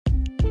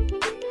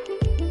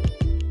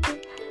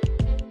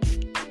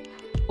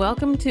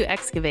Welcome to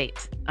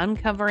Excavate,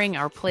 uncovering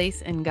our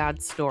place in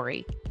God's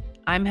story.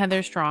 I'm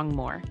Heather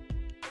Strongmore.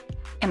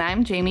 And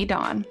I'm Jamie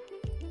Dawn.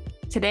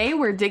 Today,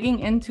 we're digging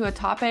into a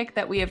topic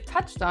that we have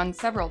touched on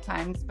several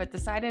times, but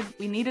decided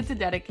we needed to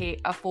dedicate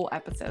a full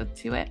episode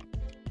to it.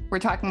 We're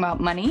talking about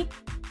money,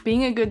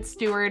 being a good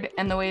steward,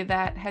 and the way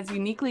that has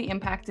uniquely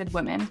impacted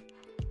women.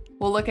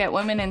 We'll look at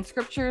women in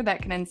scripture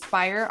that can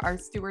inspire our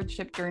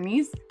stewardship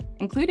journeys,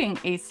 including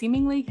a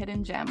seemingly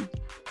hidden gem.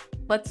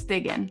 Let's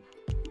dig in.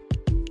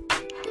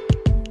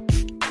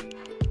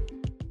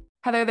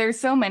 Heather, there's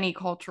so many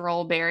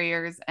cultural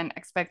barriers and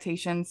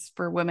expectations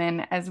for women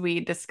as we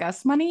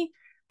discuss money,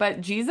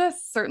 but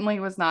Jesus certainly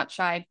was not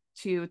shy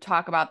to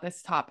talk about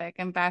this topic.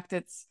 In fact,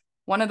 it's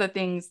one of the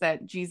things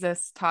that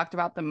Jesus talked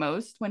about the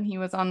most when he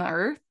was on the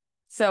earth.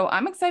 So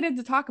I'm excited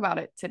to talk about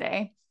it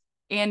today.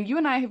 And you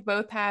and I have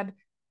both had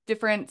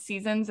different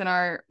seasons in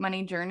our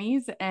money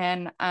journeys.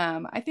 And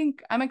I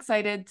think I'm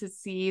excited to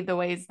see the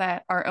ways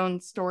that our own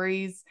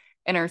stories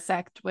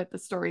intersect with the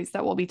stories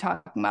that we'll be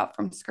talking about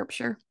from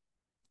scripture.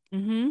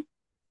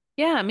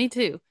 Yeah, me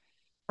too.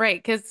 Right.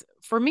 Because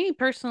for me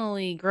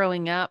personally,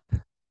 growing up,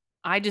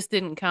 I just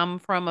didn't come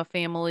from a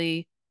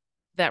family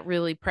that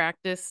really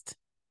practiced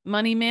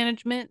money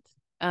management.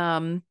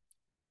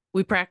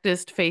 We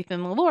practiced faith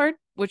in the Lord,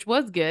 which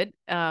was good.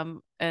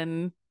 And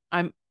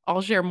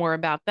I'll share more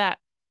about that.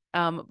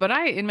 But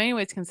I, in many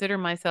ways, consider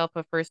myself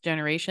a first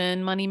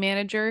generation money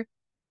manager.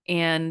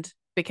 And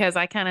because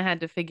I kind of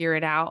had to figure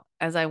it out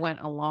as I went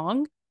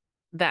along,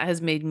 that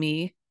has made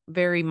me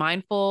very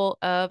mindful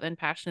of and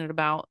passionate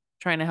about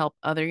trying to help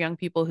other young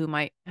people who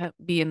might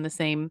be in the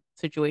same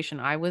situation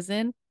I was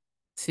in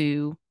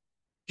to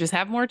just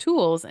have more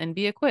tools and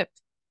be equipped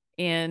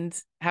and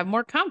have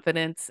more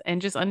confidence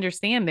and just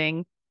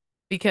understanding,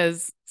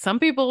 because some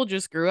people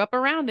just grew up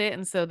around it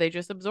and so they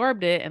just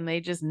absorbed it and they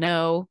just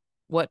know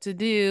what to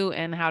do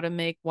and how to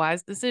make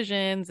wise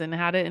decisions and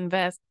how to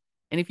invest.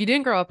 And if you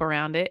didn't grow up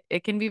around it,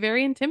 it can be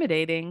very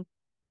intimidating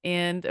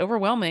and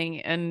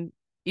overwhelming. And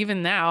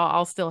even now,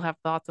 I'll still have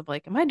thoughts of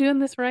like, am I doing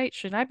this right?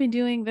 Should I be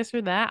doing this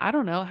or that? I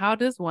don't know. How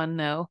does one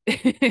know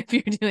if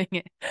you're doing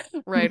it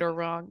right or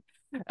wrong?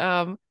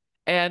 Um,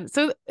 and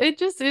so it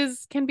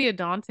just can be a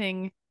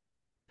daunting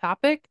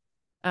topic,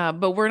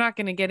 but we're not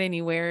going to get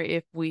anywhere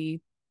if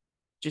we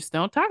just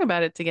don't talk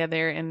about it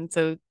together. And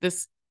so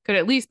this could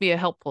at least be a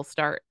helpful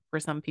start for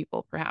some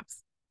people,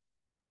 perhaps.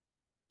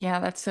 Yeah,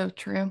 that's so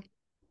true.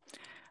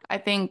 I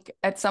think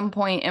at some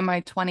point in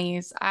my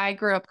 20s, I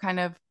grew up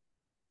kind of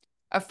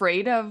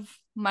afraid of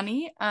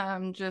money,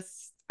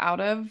 just out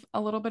of a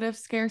little bit of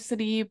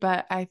scarcity.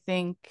 But I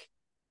think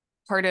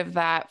part of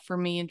that for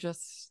me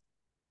just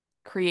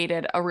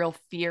created a real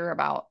fear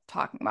about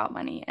talking about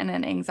money and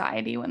an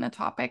anxiety when the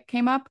topic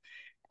came up.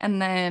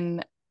 And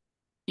then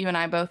you and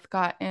I both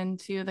got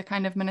into the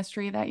kind of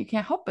ministry that you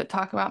can't help but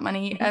talk about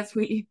money as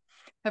we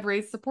have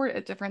raised support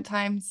at different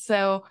times.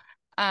 So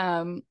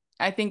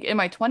I think in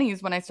my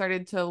 20s, when I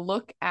started to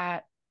look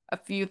at a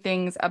few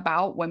things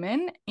about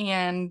women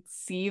and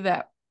see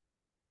that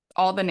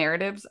all the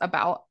narratives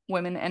about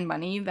women and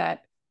money,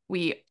 that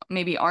we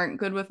maybe aren't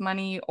good with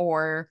money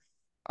or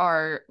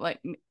are like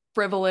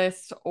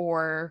frivolous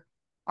or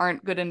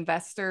aren't good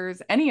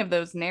investors, any of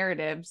those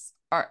narratives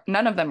are,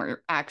 none of them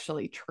are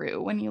actually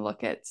true when you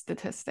look at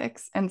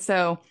statistics. And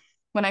so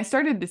when I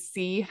started to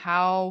see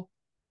how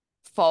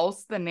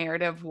false the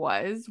narrative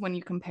was when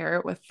you compare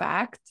it with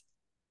fact,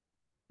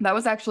 that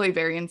was actually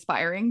very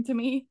inspiring to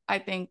me. I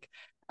think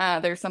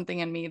there's something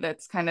in me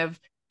that's kind of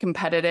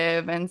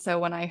competitive. And so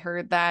when I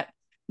heard that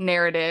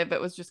narrative,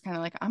 it was just kind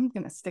of like, I'm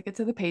going to stick it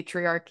to the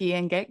patriarchy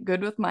and get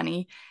good with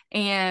money.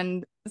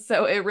 And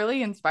so it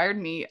really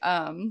inspired me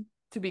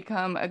to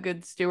become a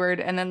good steward.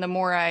 And then the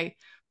more I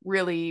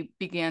really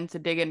began to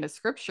dig into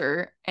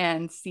scripture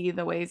and see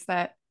the ways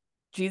that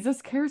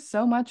Jesus cares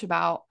so much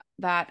about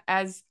that,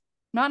 as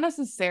not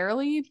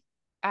necessarily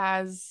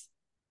as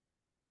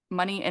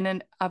money in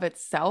and of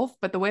itself,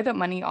 but the way that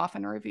money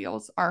often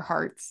reveals our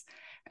hearts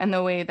and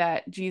the way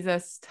that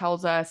Jesus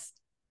tells us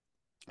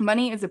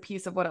money is a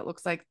piece of what it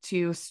looks like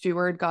to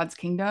steward God's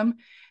kingdom.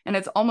 And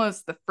it's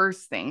almost the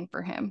first thing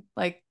for him.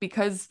 Like,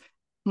 because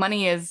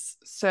money is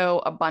so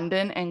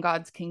abundant in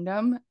God's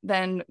kingdom,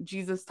 then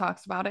Jesus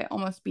talks about it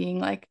almost being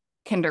like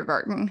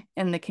kindergarten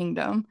in the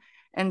kingdom.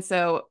 And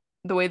so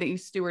the way that you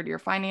steward your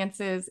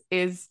finances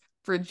is,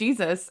 for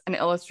Jesus, an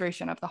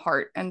illustration of the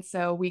heart. And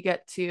so we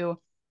get to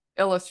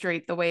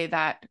illustrate the way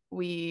that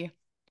we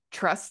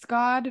trust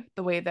God,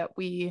 the way that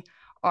we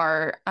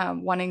are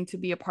wanting to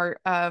be a part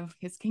of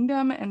his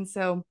kingdom. And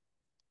so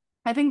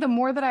I think the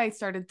more that I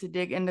started to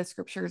dig into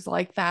scriptures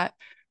like that,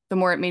 the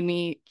more it made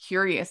me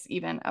curious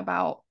even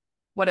about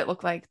what it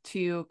looked like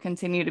to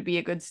continue to be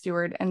a good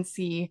steward and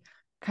see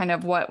kind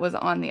of what was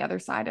on the other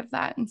side of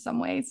that in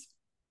some ways.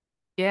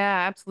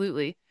 Yeah,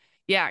 absolutely.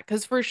 Yeah,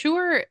 because for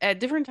sure,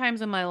 at different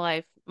times in my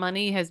life,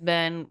 money has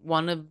been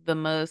one of the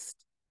most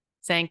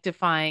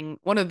sanctifying,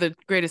 one of the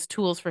greatest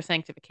tools for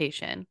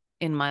sanctification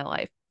in my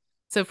life.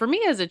 So for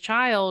me as a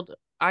child,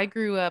 I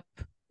grew up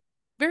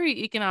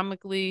very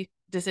economically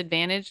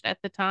disadvantaged at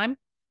the time.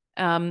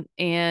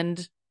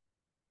 and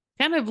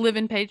kind of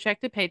living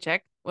paycheck to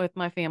paycheck with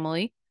my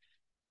family.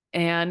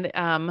 And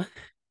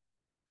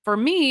for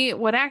me,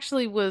 what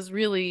actually was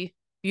really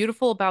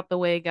beautiful about the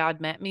way God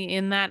met me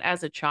in that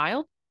as a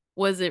child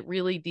was it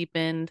really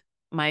deepened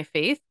my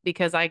faith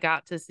because I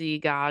got to see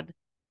God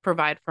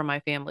provide for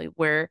my family,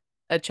 where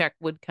a check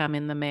would come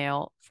in the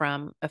mail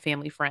from a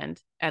family friend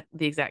at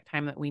the exact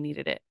time that we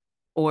needed it,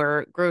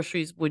 or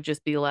groceries would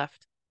just be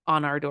left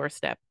on our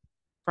doorstep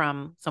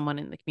from someone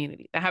in the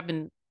community. That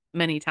happened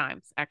many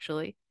times,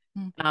 actually.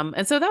 Mm.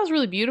 And so that was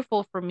really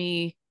beautiful for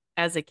me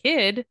as a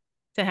kid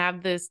to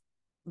have this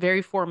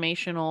very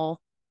formational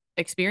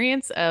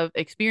experience of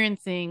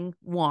experiencing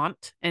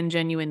want and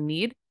genuine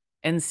need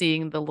and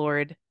seeing the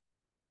Lord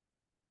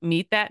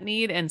meet that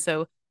need. And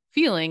so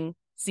feeling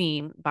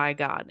seen by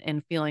God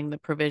and feeling the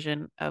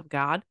provision of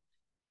God.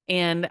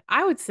 And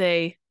I would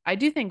say, I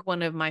do think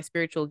one of my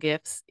spiritual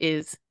gifts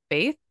is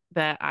faith,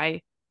 that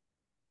I,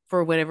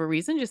 for whatever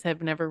reason, just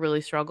have never really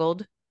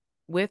struggled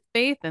with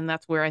faith. And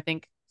that's where I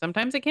think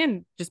sometimes it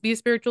can just be a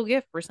spiritual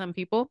gift for some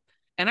people.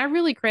 And I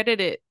really credit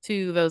it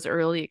to those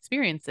early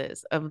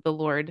experiences of the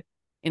Lord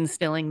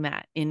instilling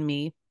that in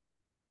me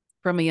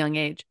from a young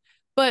age.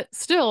 But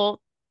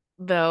still,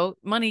 though,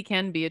 money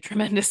can be a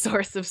tremendous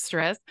source of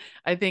stress.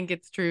 I think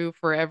it's true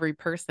for every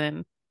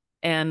person.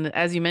 And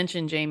as you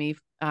mentioned, Jamie,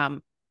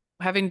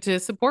 having to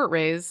support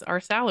raise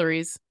our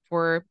salaries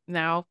for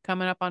now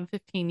coming up on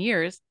 15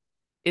 years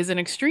is an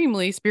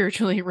extremely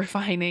spiritually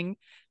refining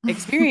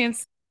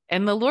experience.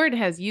 And the Lord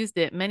has used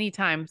it many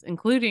times,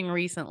 including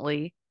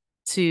recently,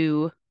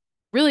 to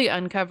really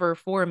uncover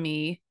for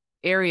me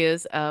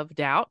areas of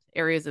doubt,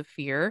 areas of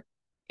fear,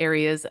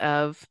 areas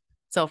of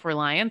self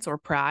reliance or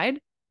pride,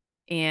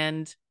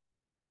 and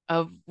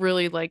of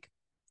really like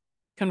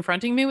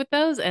confronting me with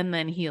those and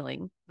then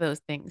healing those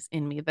things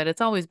in me. That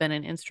it's always been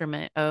an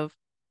instrument of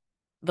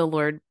the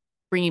Lord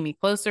bringing me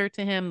closer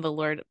to Him, the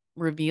Lord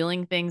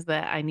revealing things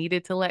that I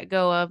needed to let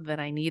go of, that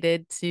I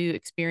needed to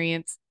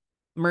experience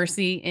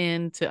mercy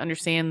in, to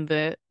understand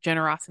the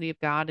generosity of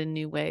God in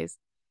new ways.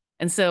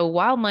 And so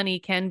while money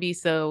can be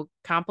so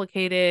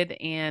complicated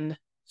and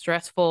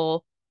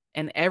stressful,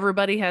 and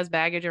everybody has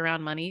baggage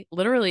around money,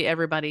 literally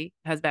everybody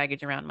has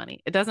baggage around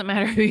money. It doesn't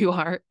matter who you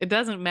are, it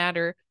doesn't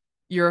matter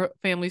your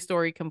family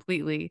story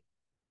completely.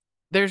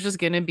 There's just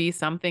going to be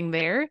something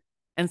there.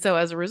 And so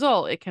as a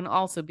result, it can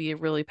also be a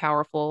really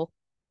powerful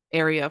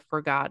area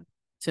for God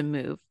to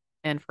move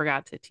and for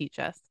God to teach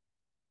us.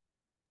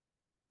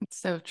 It's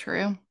so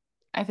true.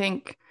 I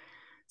think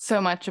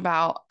so much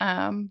about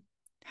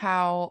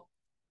how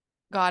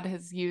God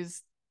has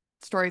used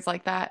stories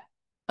like that,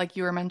 like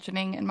you were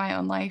mentioning in my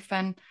own life,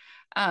 and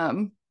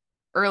um,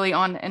 early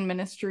on in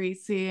ministry,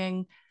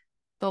 seeing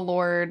the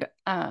Lord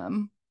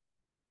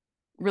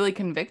really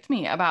convict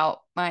me about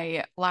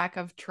my lack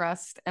of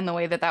trust and the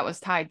way that that was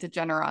tied to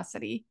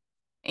generosity.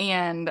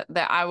 And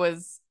that I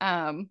was,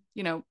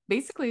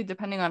 basically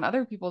depending on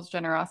other people's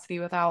generosity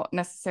without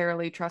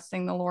necessarily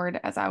trusting the Lord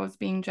as I was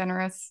being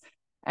generous.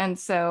 And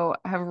so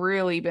have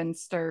really been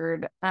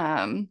stirred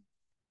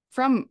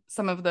from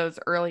some of those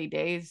early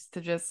days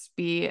to just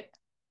be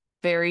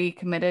very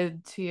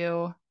committed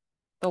to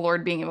the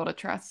Lord being able to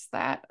trust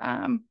that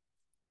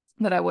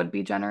I would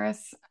be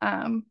generous.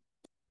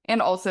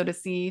 And also to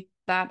see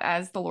that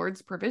as the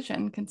Lord's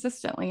provision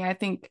consistently. I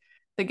think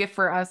the gift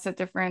for us at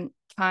different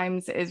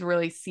times is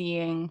really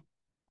seeing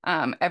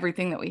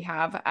everything that we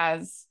have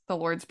as the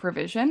Lord's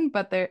provision.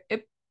 But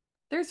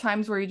there's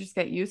times where you just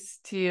get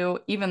used to,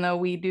 even though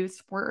we do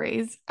support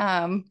raise,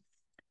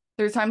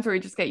 there's times where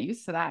you just get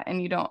used to that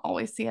and you don't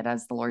always see it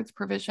as the Lord's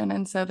provision.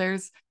 And so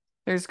there's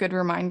good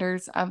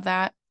reminders of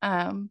that.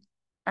 I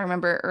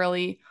remember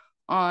early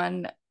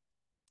on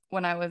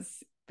when I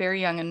was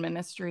very young in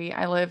ministry,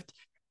 I lived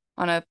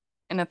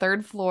in a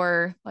third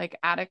floor like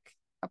attic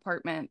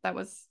apartment that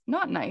was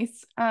not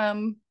nice.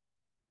 And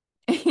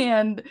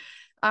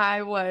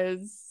I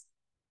was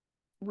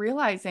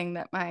realizing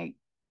that my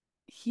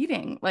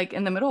heating, like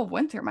in the middle of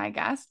winter, my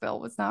gas bill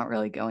was not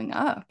really going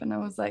up. And I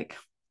was like,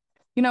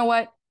 you know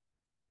what?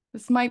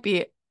 This might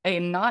be a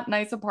not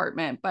nice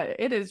apartment, but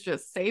it is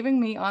just saving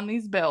me on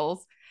these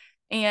bills.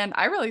 And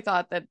I really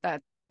thought that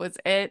that was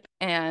it.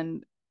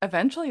 And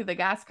eventually the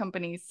gas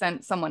company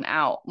sent someone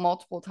out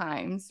multiple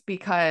times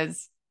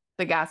because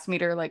the gas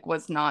meter like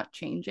was not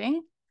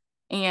changing.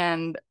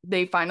 And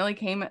they finally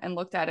came and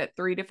looked at it,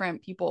 three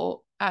different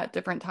people at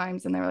different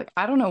times. And they were like,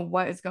 I don't know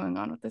what is going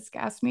on with this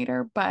gas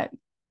meter, but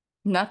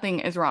nothing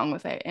is wrong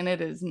with it. And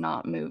it is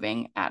not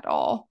moving at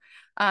all.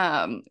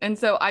 And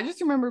so I just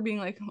remember being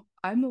like,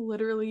 I'm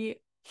literally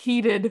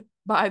heated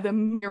by the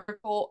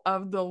miracle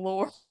of the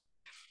Lord.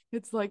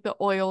 It's like the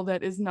oil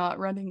that is not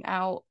running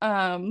out.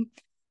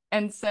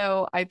 And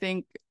so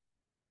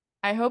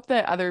I hope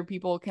that other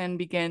people can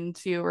begin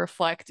to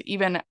reflect,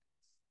 even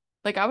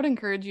like I would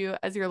encourage you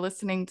as you're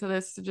listening to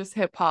this to just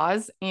hit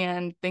pause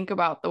and think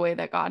about the way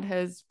that God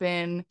has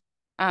been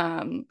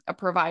a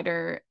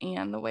provider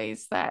and the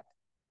ways that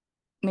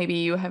maybe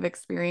you have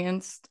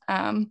experienced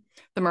the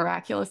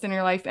miraculous in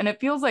your life. And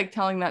it feels like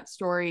telling that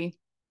story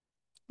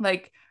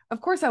Like,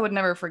 of course, I would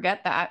never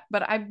forget that,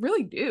 but I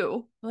really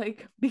do,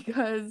 like,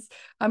 because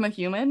I'm a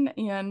human,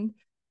 and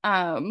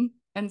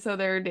so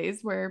there are days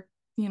where,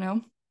 you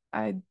know,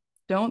 I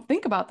don't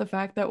think about the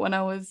fact that when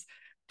I was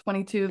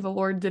 22, the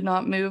Lord did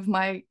not move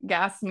my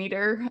gas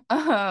meter.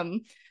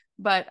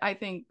 But I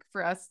think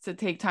for us to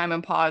take time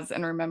and pause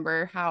and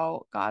remember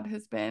how God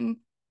has been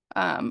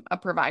a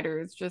provider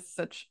is just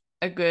such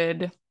a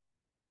good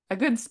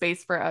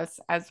space for us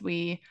as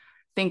we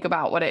think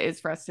about what it is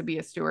for us to be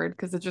a steward,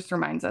 because it just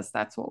reminds us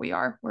that's what we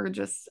are. We're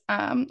just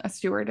a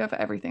steward of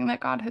everything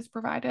that God has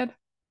provided.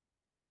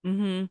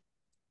 Mm-hmm.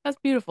 That's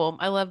beautiful.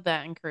 I love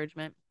that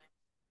encouragement.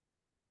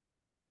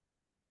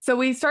 So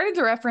we started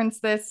to reference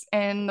this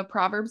in the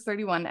Proverbs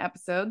 31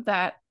 episode,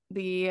 that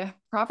the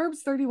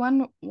Proverbs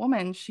 31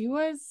 woman, she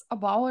was a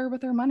baller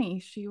with her money.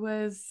 She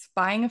was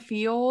buying a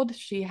field,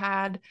 she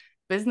had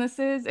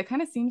businesses. It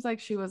kind of seems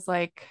like she was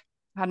like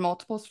had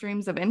multiple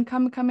streams of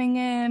income coming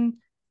in.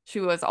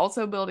 She was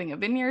also building a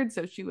vineyard,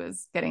 so she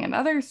was getting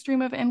another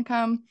stream of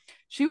income.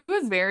 She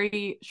was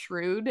very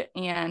shrewd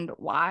and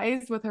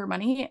wise with her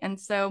money. And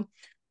so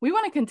we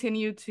want to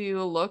continue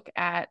to look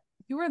at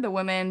who are the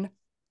women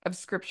of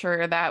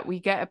scripture that we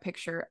get a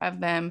picture of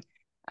them,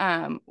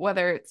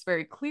 whether it's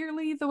very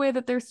clearly the way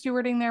that they're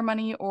stewarding their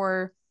money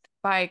or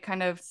by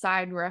kind of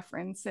side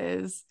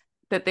references,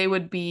 that they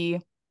would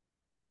be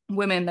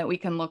women that we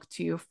can look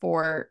to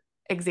for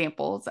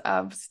examples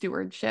of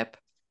stewardship.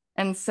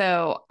 And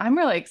so I'm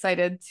really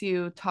excited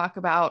to talk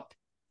about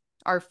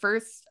our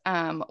first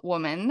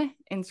woman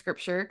in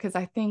scripture, because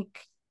I think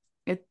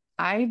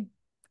I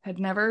had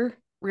never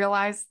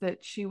realized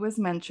that she was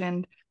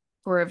mentioned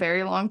for a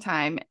very long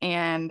time.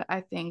 And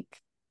I think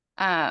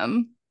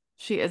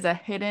she is a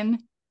hidden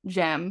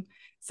gem.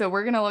 So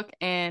we're going to look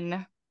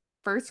in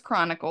First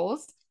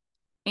Chronicles.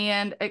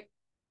 And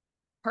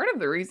part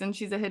of the reason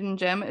she's a hidden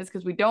gem is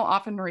because we don't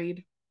often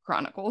read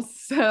Chronicles.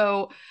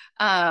 So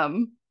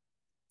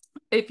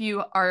if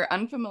you are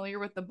unfamiliar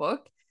with the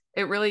book,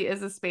 it really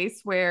is a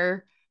space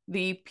where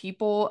the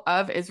people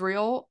of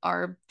Israel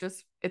are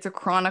just, it's a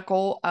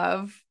chronicle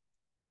of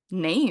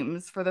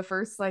names for the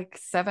first like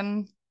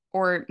 7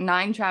 or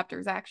 9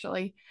 chapters,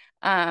 actually.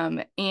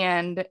 And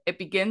it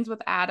begins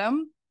with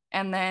Adam,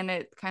 and then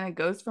it kind of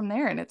goes from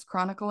there, and it's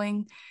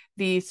chronicling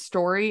the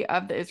story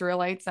of the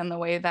Israelites and the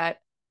way that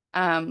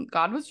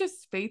God was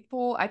just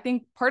faithful. I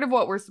think part of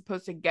what we're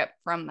supposed to get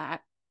from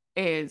that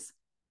is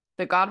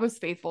that God was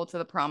faithful to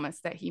the promise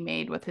that he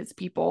made with his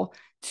people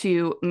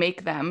to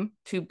make them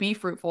to be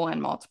fruitful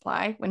and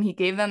multiply. When he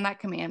gave them that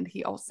command,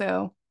 he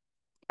also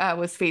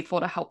was faithful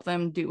to help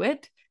them do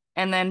it,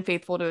 and then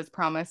faithful to his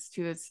promise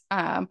to his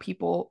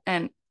people.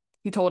 And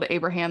he told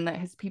Abraham that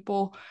his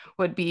people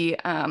would be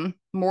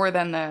more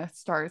than the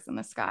stars in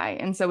the sky.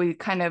 And so we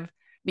kind of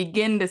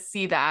begin to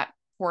see that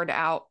poured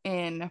out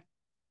in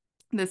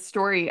the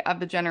story of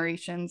the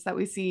generations that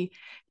we see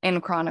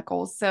in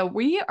Chronicles. So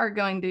we are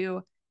going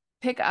to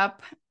pick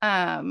up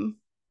in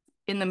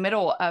the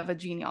middle of a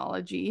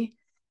genealogy,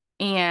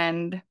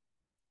 and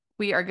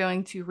we are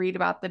going to read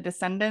about the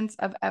descendants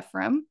of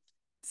Ephraim.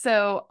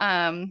 So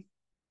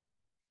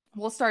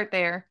we'll start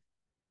there.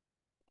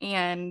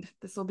 And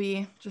this will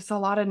be just a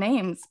lot of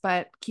names,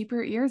 but keep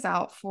your ears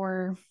out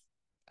for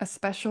a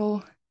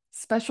special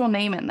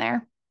name in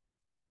there.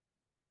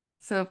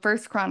 So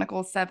First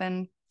Chronicles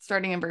 7,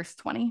 starting in verse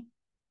 20.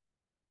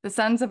 The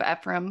sons of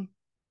Ephraim,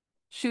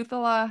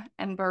 Shuthelah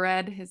and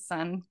Bered his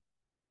son,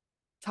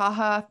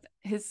 Tahath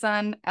his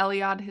son,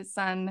 Eliad his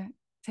son,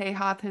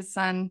 Tahath his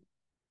son,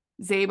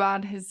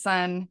 Zabad his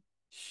son,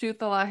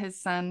 Shuthelah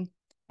his son,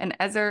 and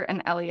Ezer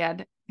and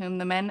Eliad, whom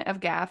the men of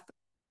Gath,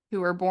 who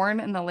were born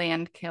in the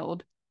land,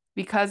 killed,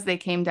 because they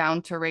came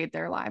down to raid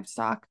their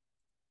livestock.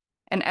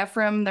 And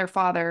Ephraim, their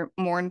father,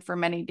 mourned for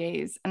many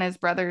days, and his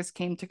brothers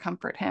came to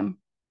comfort him.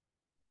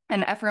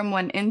 And Ephraim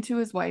went in to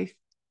his wife,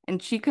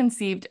 and she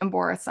conceived and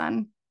bore a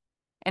son.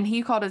 And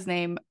he called his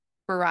name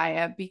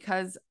Beriah,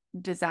 because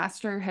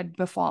disaster had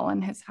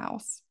befallen his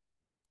house.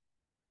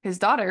 His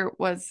daughter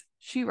was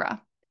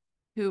Shira,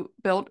 who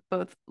built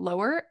both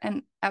lower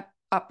and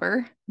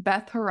upper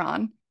Beth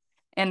Horon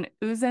and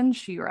Uzen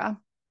Shira.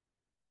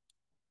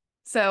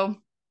 So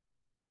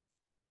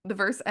the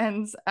verse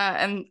ends,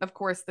 and of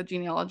course the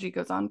genealogy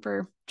goes on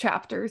for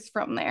chapters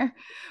from there.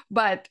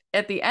 But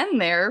at the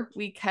end there,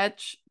 we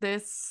catch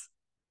this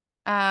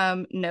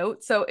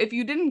note. So if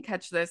you didn't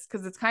catch this,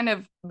 because it's kind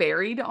of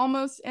buried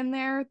almost in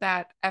there,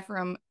 that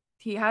Ephraim,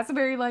 he has a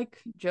very like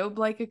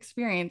Job-like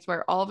experience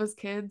where all of his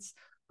kids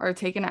are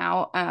taken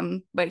out,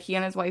 but he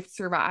and his wife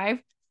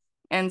survive.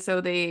 And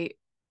so they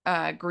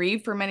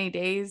grieve for many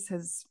days.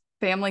 His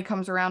family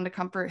comes around to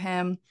comfort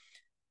him.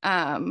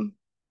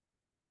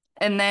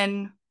 And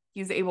then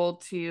he's able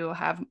to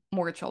have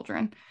more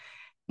children,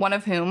 one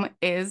of whom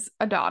is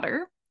a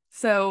daughter.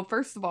 So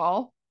first of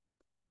all,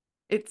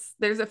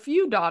 there's a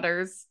few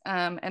daughters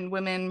and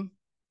women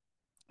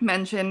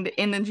mentioned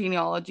in the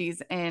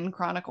genealogies in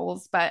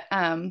Chronicles, but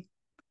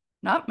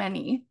not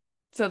many.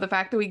 So the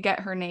fact that we get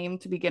her name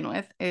to begin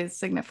with is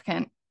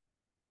significant.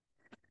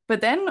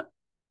 But then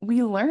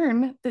we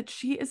learn that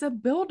she is a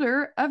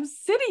builder of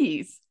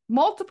cities,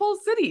 multiple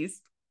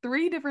cities,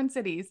 3 different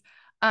cities.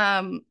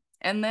 And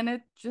then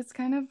it just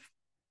kind of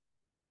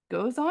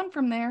goes on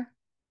from there,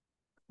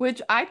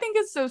 which I think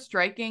is so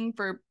striking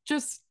for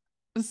just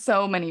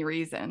so many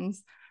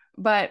reasons.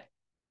 But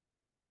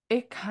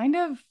it kind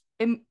of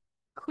it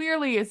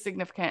clearly is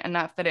significant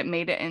enough that it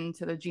made it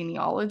into the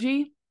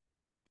genealogy.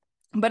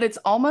 But it's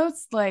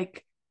almost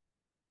like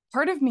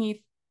part of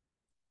me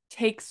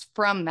takes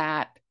from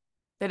that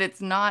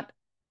it's not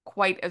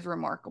quite as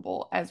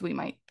remarkable as we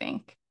might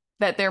think.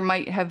 That there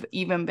might have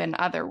even been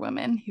other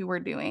women who were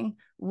doing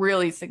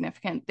really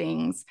significant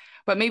things,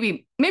 but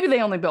maybe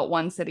they only built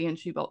 1 city and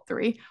she built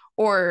 3,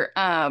 or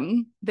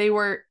they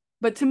were.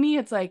 But to me,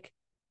 it's like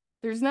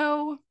there's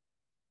no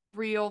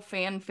real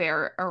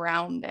fanfare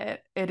around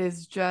it. It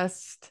is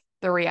just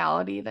the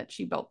reality that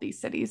she built these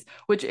cities,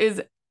 which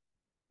is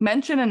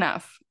mentioned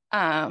enough.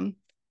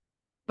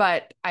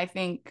 But I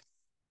think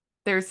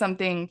there's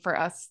something for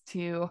us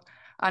to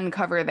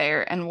uncover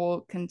there, and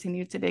we'll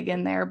continue to dig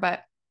in there.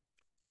 But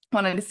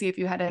wanted to see if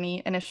you had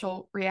any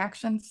initial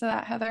reactions to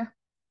that, Heather.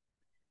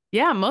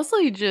 Yeah,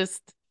 mostly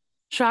just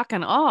shock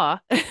and awe.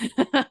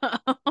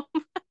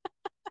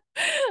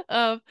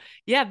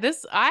 Yeah,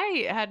 this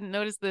I hadn't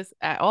noticed this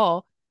at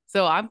all.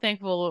 So I'm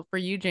thankful for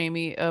you,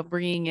 Jamie, of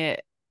bringing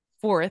it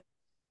forth.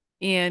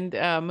 And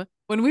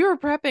when we were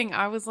prepping,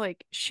 I was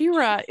like,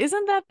 She-Ra,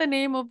 isn't that the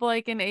name of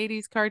like an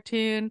 80s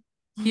cartoon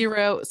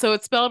hero? So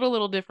it's spelled a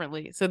little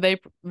differently. So they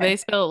Okay.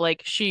 spell it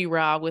like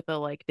She-Ra with a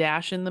like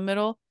dash in the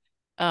middle.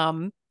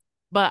 Um,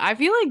 but I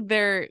feel like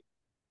they're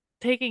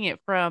taking it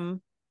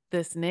from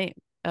this name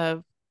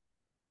of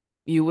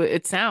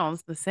it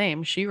sounds the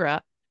same,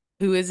 She-Ra,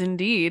 who is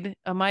indeed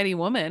a mighty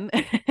woman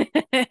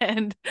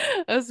and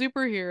a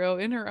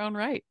superhero in her own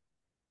right.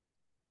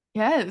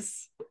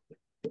 Yes.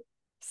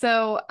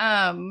 So,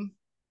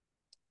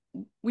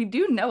 we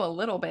do know a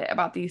little bit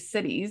about these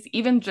cities,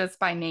 even just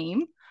by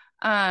name.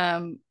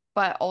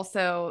 But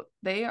also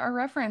they are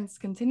referenced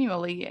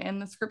continually in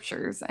the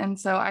scriptures. And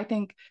so I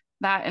think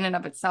that in and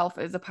of itself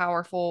is a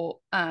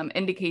powerful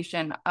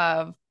indication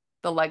of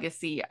the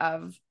legacy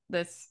of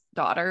this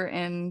daughter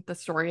in the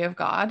story of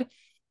God.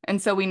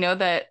 And so we know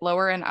that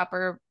Lower and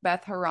Upper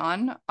Beth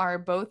Horon are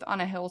both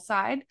on a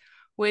hillside,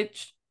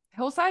 which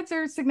hillsides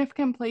are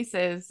significant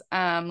places.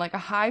 Like a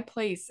high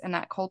place in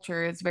that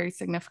culture is very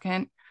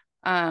significant.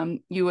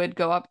 You would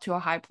go up to a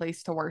high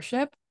place to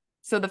worship.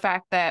 So the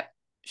fact that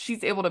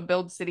she's able to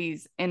build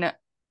cities in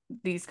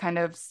these kind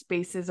of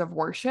spaces of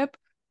worship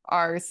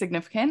are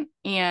significant,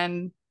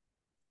 and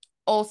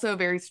also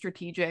very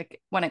strategic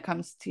when it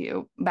comes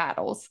to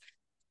battles,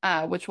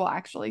 which we'll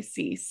actually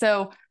see.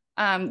 So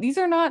these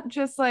are not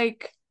just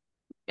like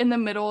in the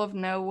middle of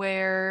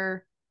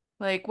nowhere,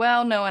 like,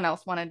 well, no one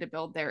else wanted to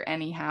build there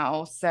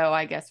anyhow, so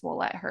I guess we'll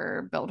let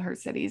her build her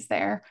cities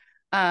there.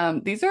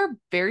 These are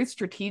very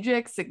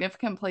strategic,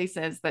 significant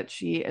places that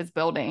she is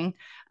building.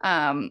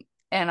 And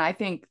I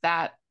think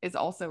that is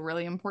also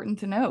really important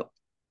to note.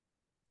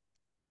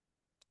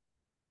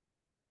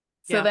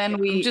 So Yeah, then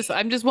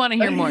I'm just want to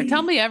hear more.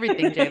 Tell me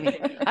everything, Jamie.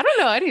 I don't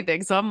know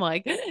anything, so I'm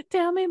like,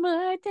 tell me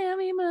more, tell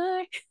me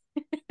more.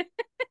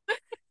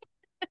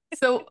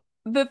 So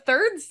the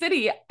third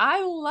city,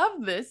 I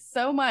love this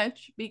so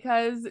much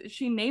because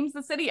she names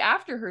the city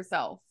after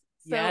herself.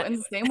 So in the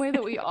Yes. same way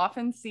that we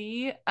often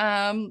see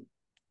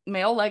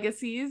male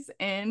legacies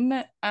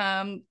in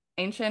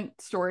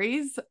ancient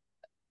stories,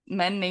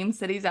 men name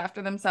cities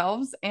after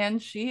themselves,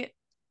 and she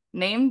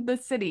named the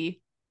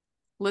city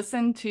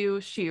Listen to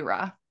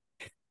She-Ra.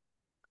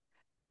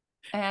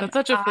 And That's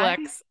such a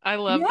flex. I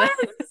love that.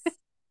 yes,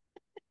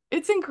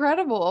 it's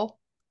incredible.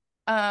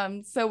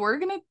 So we're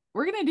gonna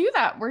do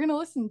that. We're gonna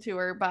listen to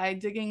her by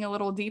digging a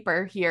little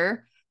deeper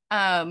here.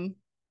 Um,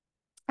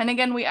 and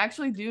again, we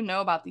actually do know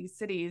about these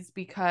cities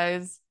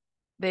because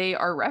they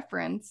are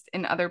referenced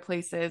in other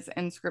places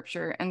in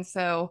scripture. And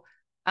so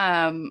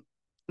the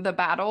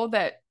battle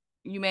that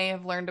you may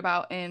have learned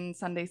about in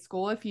Sunday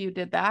school if you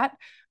did that,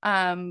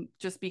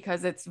 just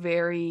because it's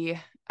very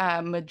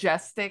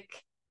majestic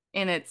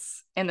in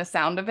the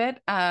sound of it.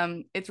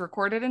 It's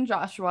recorded in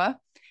Joshua,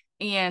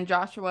 and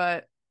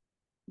Joshua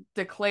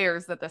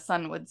declares that the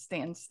sun would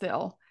stand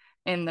still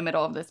in the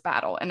middle of this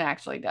battle, and it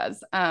actually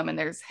does. And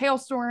there's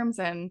hailstorms,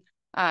 and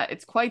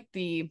it's quite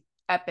the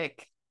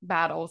epic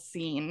battle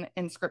scene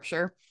in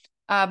scripture.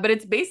 But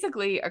it's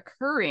basically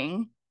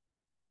occurring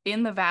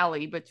in the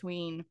valley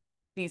between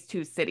these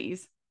 2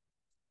 cities.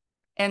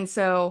 And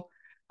so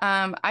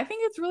I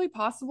think it's really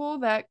possible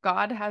that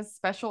God has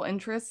special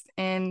interest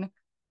in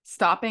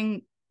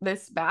stopping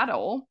this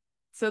battle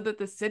so that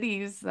the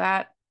cities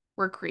that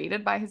were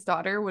created by his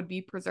daughter would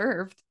be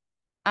preserved.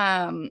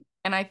 And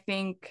I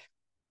think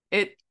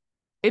it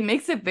it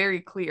makes it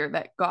very clear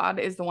that God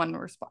is the one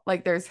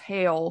like there's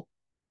hail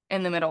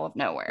in the middle of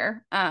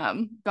nowhere.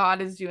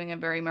 God is doing a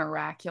very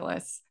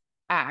miraculous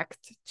act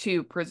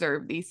to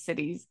preserve these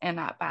cities in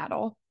that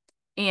battle.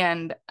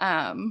 And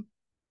then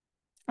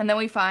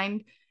we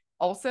find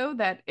also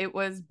that it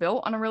was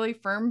built on a really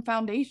firm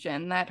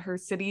foundation, that her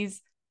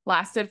cities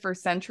lasted for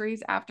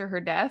centuries after her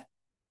death.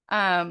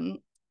 Um,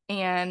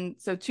 and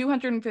so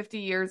 250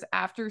 years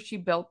after she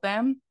built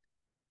them,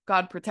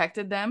 God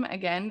protected them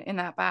again in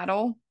that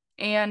battle.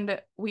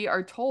 And we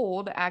are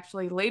told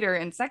actually later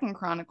in Second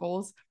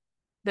Chronicles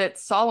that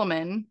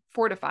Solomon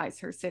fortifies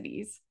her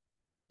cities.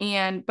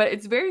 And but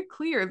it's very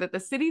clear that the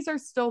cities are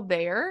still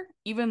there,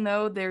 even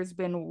though there's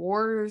been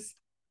wars,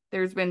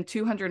 there's been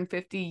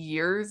 250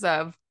 years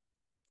of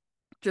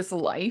just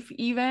life,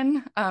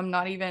 even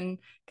not even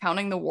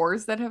counting the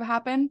wars that have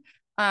happened.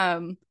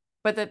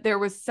 But that there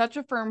was such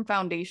a firm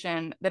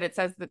foundation that it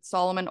says that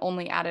Solomon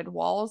only added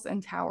walls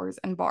and towers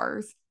and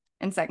bars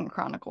in Second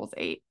Chronicles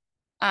 8.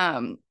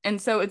 And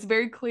so it's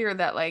very clear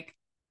that like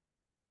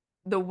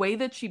the way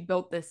that she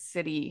built this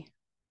city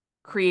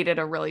created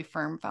a really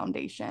firm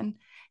foundation.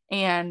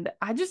 And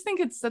I just think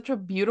it's such a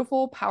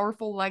beautiful,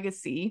 powerful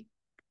legacy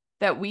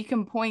that we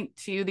can point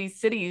to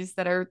these cities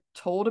that are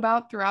told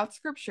about throughout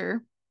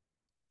scripture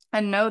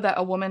and know that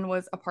a woman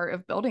was a part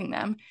of building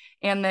them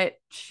and that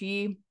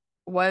she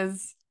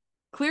was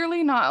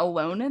clearly not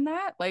alone in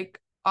that. Like,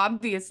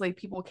 obviously,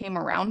 people came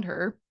around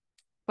her,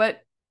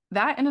 but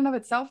that in and of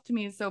itself to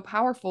me is so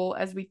powerful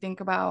as we think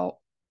about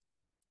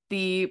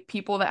the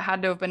people that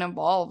had to have been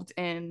involved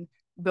in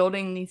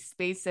building these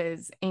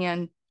spaces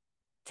and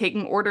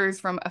taking orders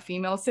from a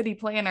female city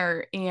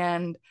planner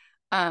and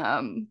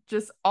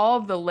just all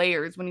of the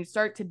layers when you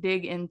start to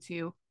dig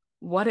into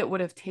what it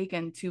would have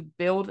taken to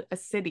build a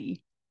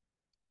city.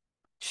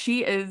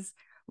 She is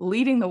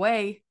leading the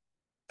way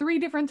 3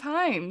 different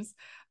times.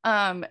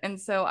 And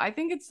so I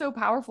think it's so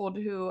powerful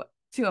to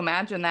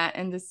imagine that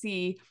and to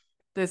see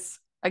this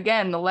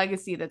again, the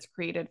legacy that's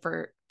created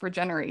for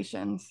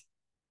generations.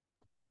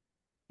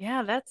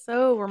 Yeah, that's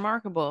so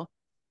remarkable.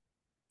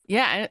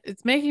 Yeah,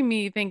 it's making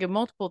me think of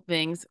multiple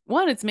things.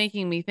 One, it's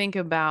making me think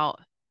about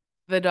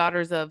the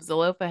daughters of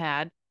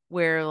Zelophehad,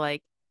 where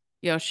like,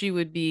 she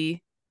would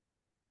be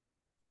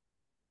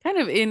kind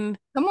of in,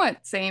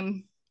 Somewhat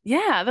same.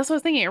 yeah, that's what I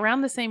was thinking,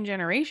 around the same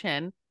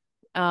generation.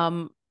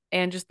 Um,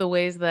 and just the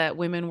ways that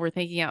women were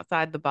thinking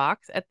outside the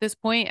box at this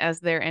point as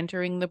they're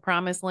entering the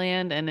promised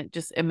land and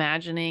just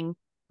imagining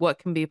what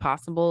can be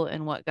possible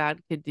and what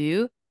God could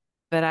do,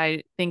 that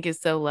I think is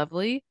so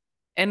lovely.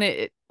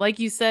 And like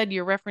you said,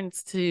 your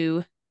reference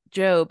to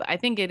Job, I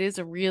think it is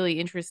a really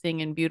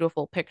interesting and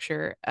beautiful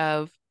picture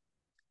of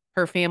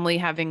her family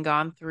having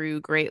gone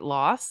through great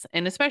loss.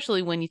 And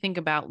especially when you think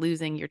about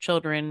losing your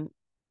children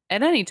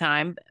at any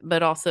time,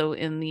 but also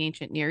in the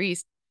ancient Near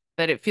East,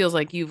 that it feels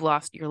like you've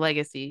lost your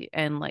legacy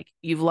and like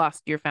you've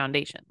lost your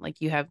foundation. Like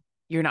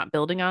you're not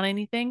building on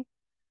anything.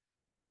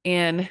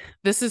 And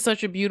this is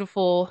such a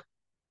beautiful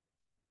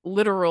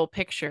literal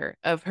picture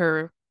of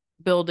her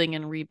building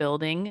and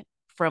rebuilding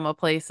from a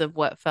place of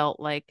what felt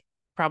like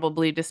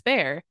probably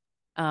despair,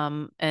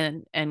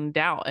 and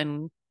doubt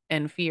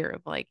and fear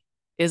of like,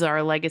 is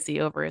our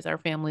legacy over? Is our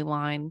family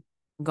line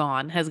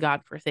gone? Has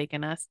God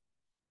forsaken us?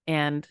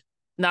 And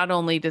not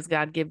only does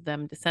God give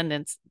them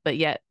descendants, but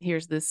yet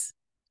here's this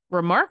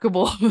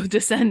remarkable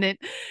descendant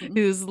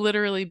who's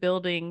literally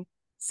building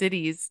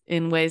cities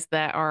in ways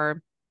that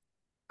are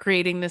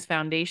creating this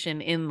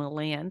foundation in the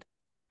land,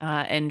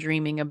 and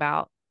dreaming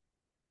about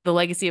the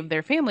legacy of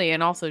their family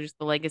and also just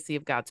the legacy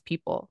of God's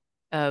people,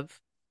 of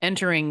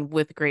entering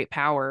with great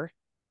power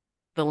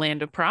the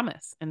land of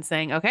promise and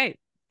saying, okay,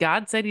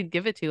 God said he'd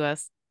give it to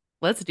us.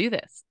 Let's do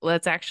this.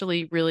 Let's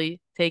actually really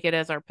take it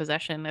as our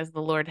possession, as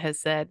the Lord has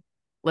said.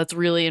 Let's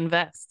really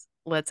invest.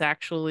 Let's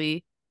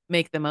actually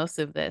make the most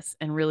of this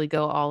and really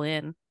go all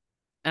in.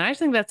 And I just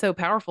think that's so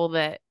powerful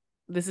that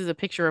this is a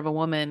picture of a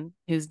woman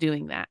who's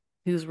doing that,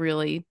 who's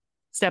really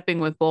stepping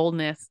with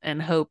boldness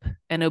and hope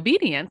and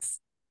obedience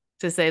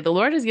to say, the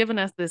Lord has given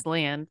us this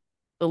land.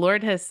 The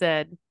Lord has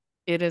said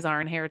it is our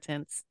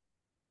inheritance.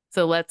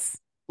 So let's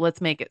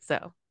make it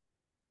so.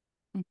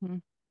 Mm-hmm.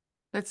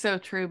 That's so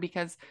true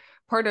because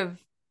part of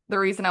the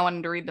reason I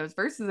wanted to read those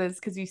verses is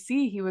because you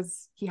see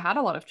he had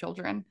a lot of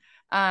children.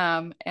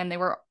 And they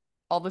were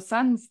all the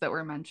sons that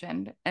were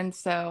mentioned. And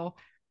so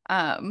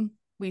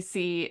we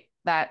see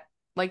that,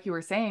 like you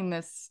were saying,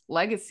 this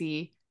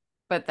legacy,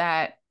 but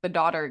that the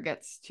daughter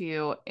gets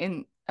to,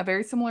 in a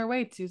very similar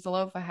way to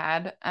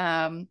Zelophehad,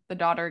 the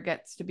daughter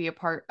gets to be a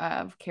part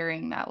of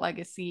carrying that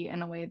legacy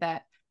in a way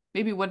that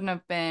maybe wouldn't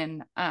have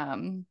been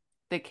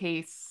the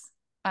case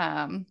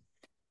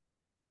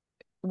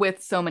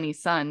with so many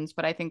sons.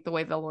 But I think the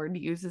way the Lord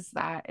uses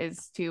that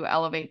is to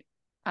elevate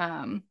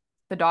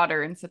the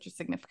daughter in such a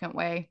significant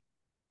way.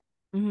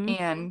 Mm-hmm.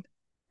 And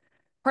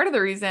part of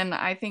the reason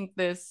I think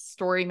this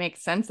story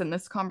makes sense in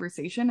this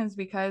conversation is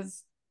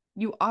because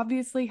you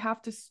obviously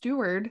have to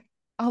steward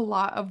a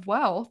lot of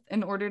wealth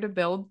in order to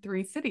build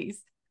 3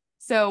 cities.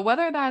 So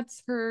whether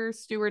that's her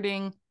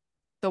stewarding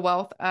the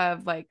wealth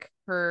of like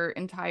her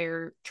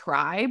entire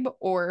tribe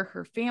or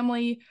her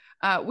family,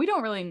 we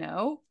don't really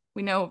know.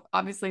 We know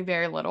obviously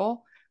very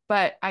little,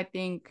 but I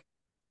think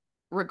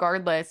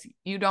regardless,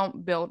 you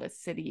don't build a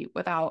city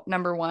without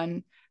number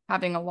one,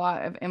 having a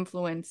lot of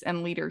influence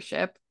and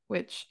leadership,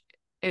 which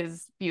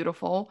is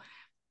beautiful.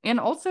 And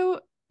also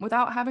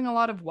without having a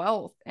lot of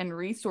wealth and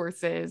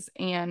resources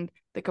and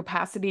the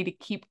capacity to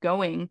keep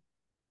going,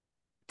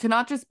 to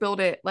not just build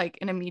it like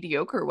in a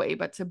mediocre way,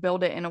 but to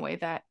build it in a way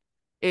that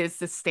is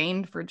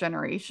sustained for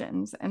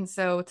generations. And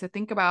so to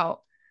think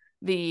about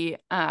the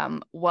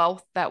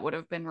wealth that would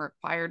have been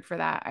required for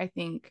that, I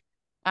think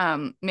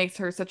makes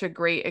her such a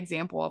great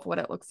example of what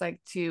it looks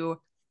like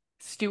to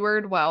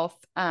steward wealth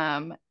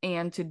and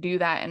to do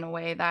that in a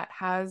way that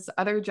has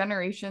other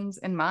generations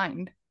in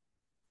mind.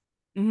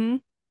 Mm-hmm.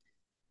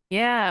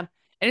 Yeah.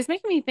 And it's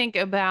making me think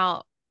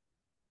about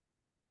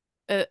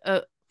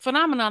a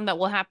phenomenon that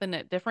will happen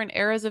at different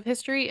eras of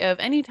history of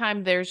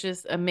anytime there's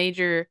just a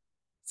major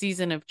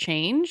season of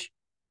change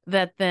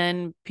that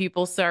then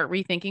people start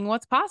rethinking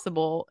what's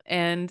possible.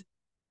 And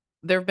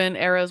there have been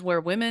eras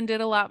where women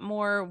did a lot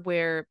more,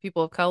 where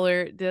people of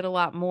color did a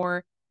lot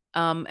more.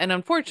 And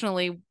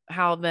unfortunately,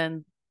 how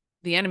then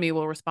the enemy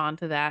will respond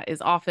to that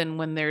is often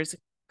when there's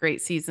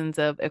great seasons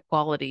of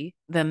equality,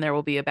 then there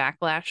will be a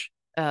backlash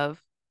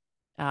of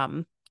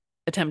um,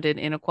 attempted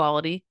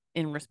inequality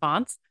in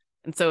response.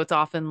 And so it's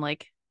often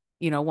like,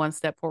 one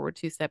step forward,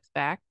 two steps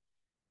back.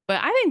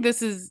 But I think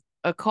this is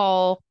a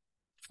call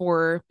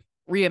for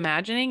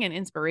reimagining and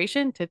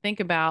inspiration to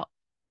think about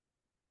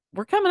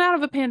we're coming out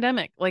of a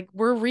pandemic. Like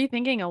we're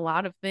rethinking a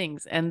lot of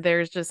things, and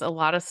there's just a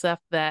lot of stuff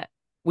that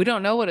we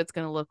don't know what it's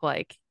going to look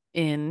like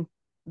in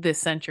this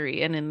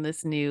century and in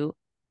this new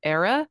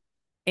era.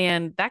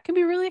 And that can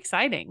be really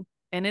exciting.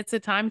 And it's a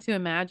time to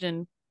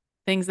imagine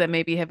things that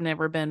maybe have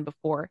never been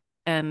before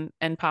and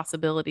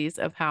possibilities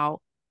of how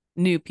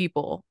new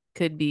people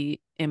could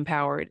be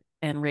empowered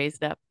and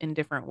raised up in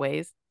different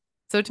ways.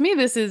 So to me,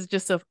 this is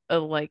just a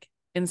like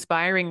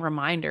inspiring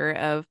reminder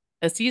of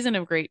a season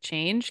of great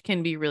change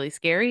can be really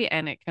scary,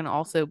 and it can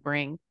also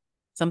bring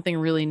something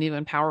really new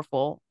and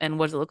powerful. And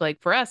what does it look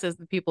like for us as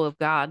the people of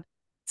God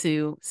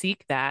to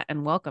seek that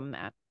and welcome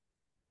that?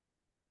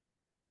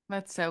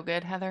 That's so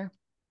good, Heather.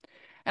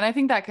 And I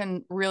think that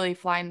can really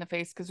fly in the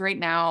face because right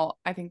now,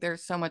 I think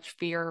there's so much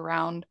fear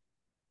around,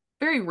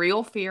 very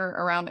real fear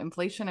around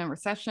inflation and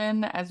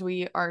recession as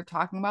we are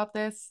talking about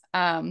this.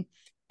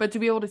 But to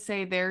be able to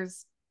say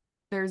there's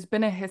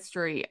been a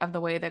history of the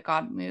way that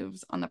God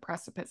moves on the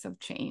precipice of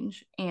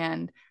change,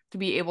 and to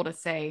be able to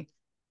say,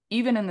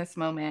 even in this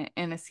moment,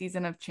 in a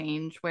season of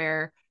change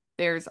where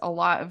there's a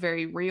lot of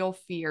very real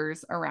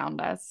fears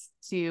around us,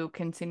 to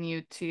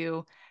continue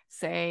to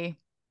say,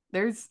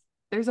 there's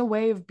there's a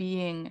way of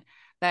being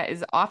that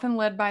is often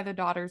led by the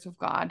daughters of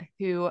God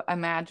who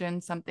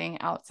imagine something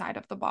outside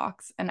of the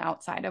box and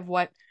outside of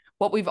what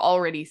we've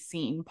already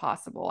seen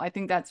possible. I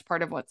think that's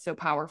part of what's so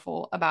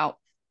powerful about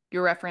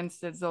your reference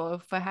to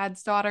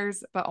Zelophehad's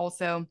daughters, but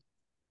also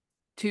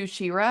to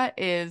Shira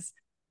is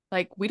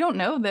like we don't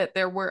know that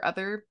there were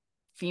other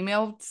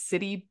female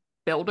city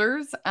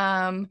builders,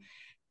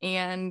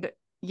 and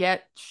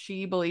yet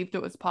she believed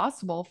it was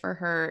possible for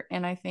her.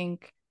 And I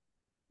think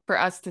for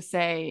us to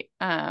say,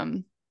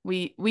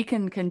 we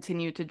can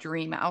continue to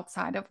dream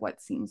outside of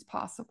what seems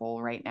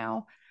possible right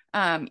now,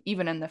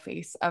 even in the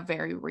face of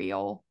very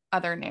real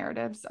other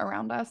narratives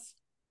around us.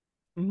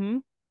 Mm-hmm.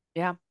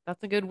 Yeah,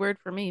 that's a good word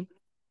for me.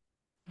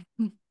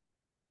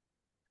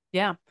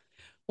 Yeah.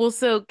 Well,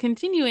 so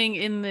continuing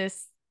in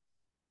this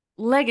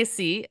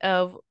legacy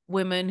of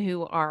women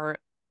who are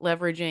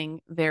leveraging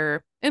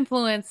their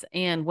influence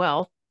and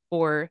wealth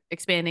for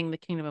expanding the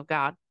kingdom of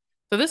God.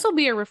 So this will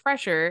be a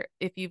refresher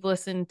if you've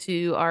listened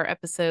to our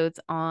episodes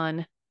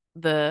on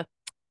the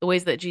the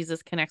ways that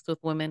Jesus connects with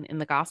women in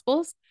the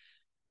gospels.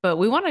 But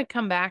we want to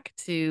come back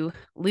to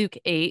Luke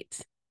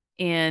 8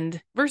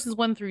 and verses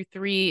 1 through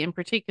 3, in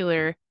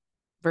particular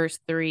verse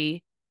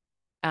 3,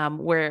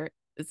 where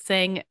it's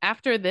saying,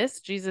 after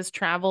this, Jesus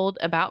traveled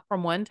about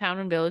from one town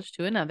and village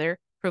to another,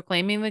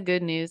 proclaiming the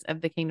good news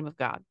of the kingdom of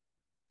God.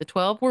 The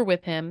 12 were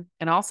with him,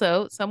 and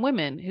also some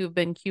women who've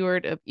been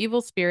cured of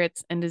evil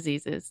spirits and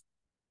diseases.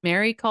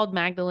 Mary called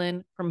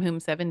Magdalene, from whom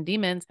 7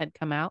 demons had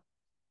come out,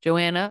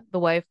 Joanna, the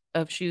wife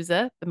of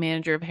Chuza, the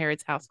manager of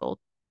Herod's household,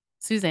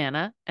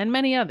 Susanna, and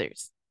many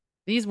others.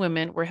 These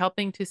women were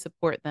helping to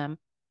support them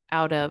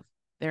out of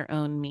their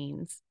own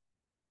means.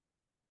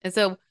 And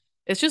so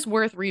it's just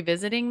worth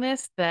revisiting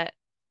this that,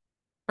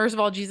 first of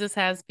all, Jesus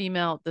has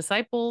female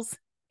disciples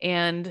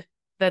and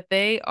that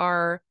they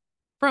are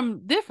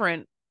from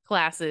different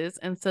classes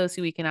and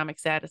socioeconomic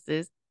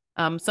statuses.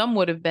 Some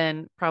would have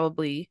been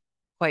probably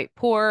quite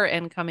poor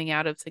and coming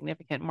out of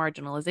significant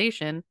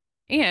marginalization.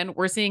 And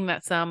we're seeing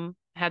that some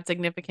had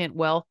significant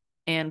wealth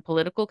and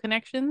political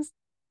connections,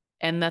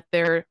 and that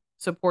they're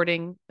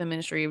supporting the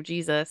ministry of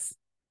Jesus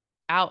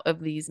out of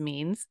these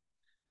means.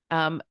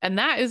 And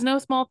that is no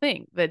small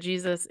thing that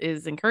Jesus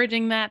is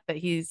encouraging that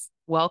he's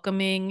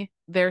welcoming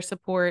their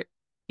support,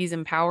 he's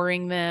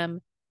empowering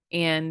them,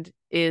 and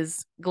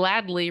is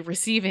gladly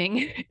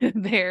receiving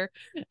their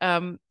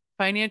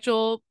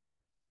financial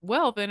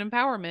wealth and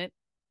empowerment,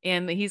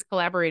 and that he's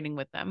collaborating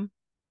with them.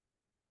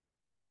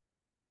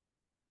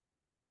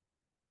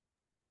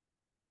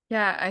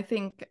 Yeah, I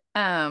think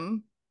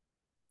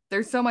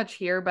there's so much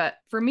here, but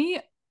for me,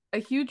 a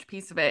huge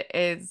piece of it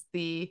is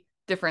the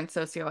different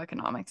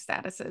socioeconomic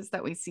statuses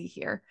that we see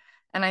here.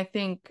 And I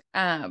think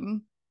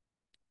the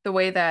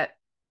way that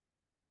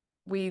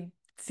we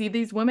see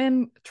these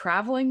women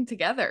traveling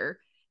together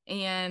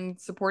and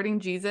supporting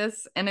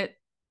Jesus, and it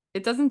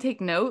doesn't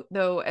take note,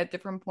 though at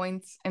different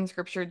points in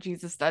scripture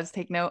Jesus does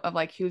take note of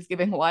like who's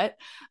giving what.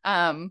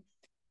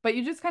 But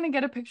you just kind of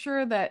get a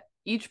picture that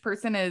each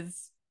person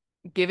is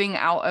giving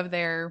out of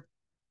their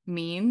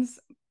means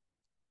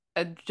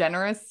a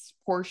generous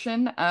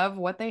portion of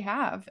what they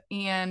have.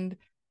 And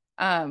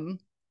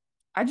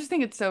I just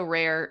think it's so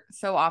rare,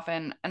 so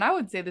often. And I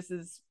would say this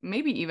is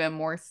maybe even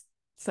more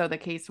so the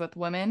case with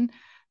women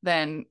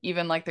than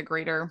even like the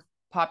greater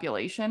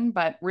population.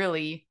 But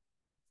really,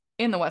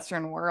 in the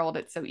Western world,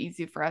 it's so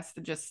easy for us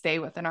to just stay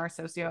within our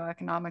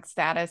socioeconomic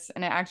status.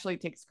 And it actually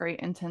takes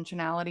great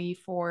intentionality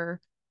for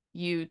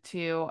you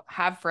to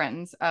have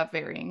friends of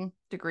varying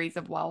degrees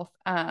of wealth.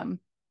 And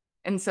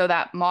so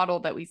that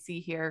model that we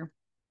see here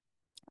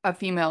of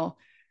female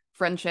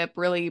friendship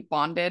really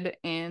bonded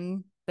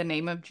in the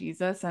name of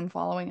Jesus and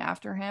following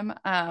after him,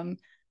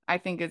 I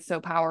think is so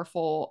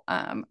powerful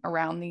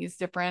around these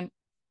different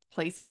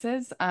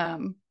places.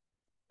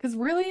 Because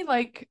really,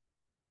 like,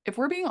 if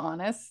we're being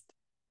honest,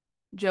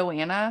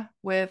 Joanna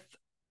with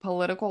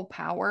political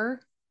power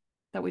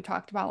that we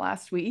talked about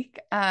last week,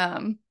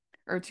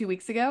 or 2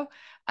 weeks ago,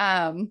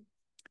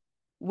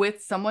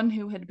 with someone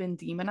who had been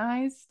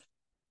demonized,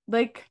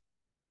 like,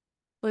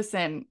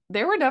 listen,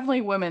 there were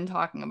definitely women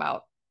talking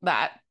about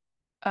that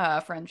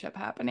friendship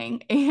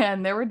happening.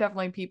 And there were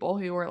definitely people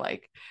who were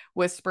like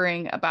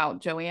whispering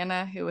about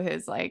Joanna, who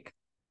has like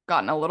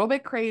gotten a little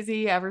bit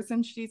crazy ever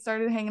since she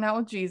started hanging out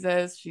with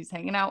Jesus. She's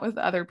hanging out with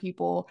other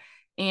people.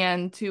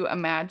 And to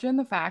imagine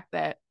the fact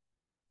that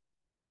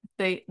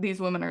these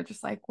women are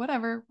just like,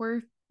 whatever,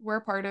 we're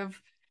a part of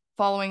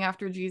following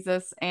after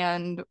Jesus.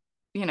 And,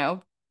 you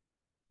know,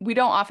 we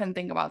don't often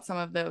think about some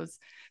of those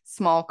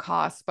small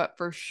costs, but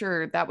for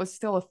sure that was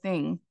still a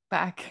thing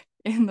back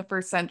in the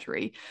first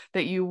century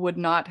that you would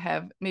not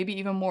have, maybe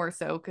even more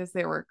so because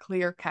there were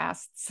clear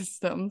caste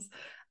systems.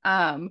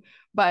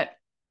 But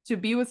to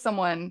be with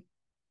someone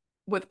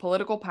with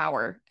political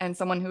power and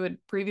someone who had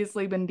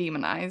previously been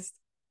demonized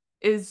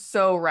is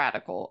so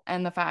radical.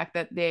 And the fact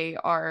that they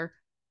are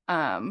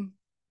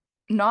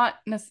not,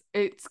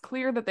 it's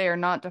clear that they are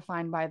not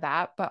defined by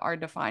that, but are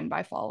defined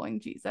by following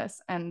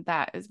Jesus. And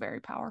that is very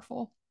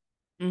powerful.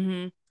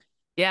 Mm-hmm.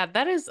 Yeah,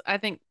 that is, I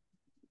think,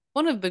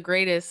 one of the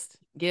greatest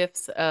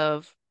gifts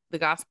of the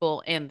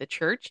gospel and the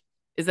church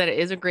is that it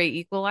is a great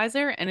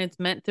equalizer, and it's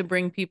meant to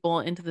bring people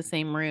into the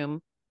same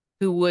room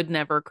who would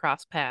never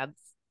cross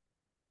paths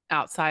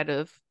outside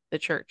of the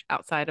church,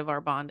 outside of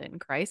our bond in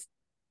Christ.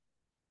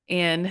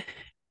 And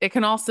it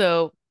can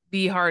also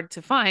be hard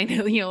to find,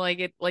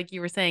 like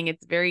you were saying,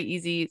 it's very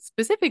easy,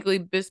 specifically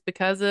just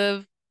because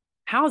of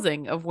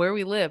housing, of where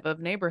we live, of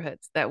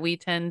neighborhoods, that we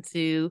tend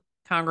to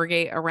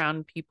congregate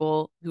around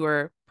people who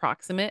are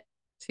proximate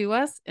to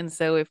us. And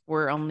so if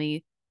we're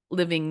only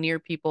living near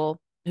people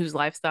whose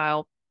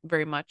lifestyle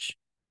very much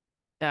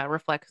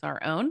reflects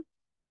our own,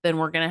 then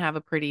we're going to have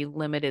a pretty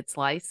limited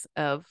slice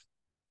of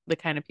the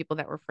kind of people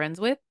that we're friends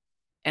with.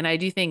 And I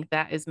do think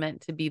that is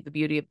meant to be the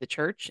beauty of the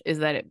church, is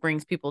that it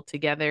brings people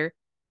together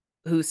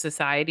who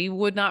society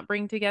would not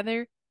bring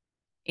together.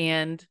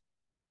 And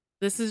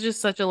this is just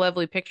such a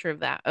lovely picture of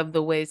that, of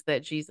the ways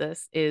that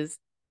Jesus is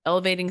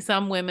elevating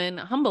some women,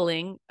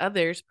 humbling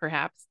others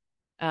perhaps,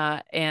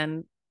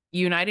 and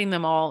uniting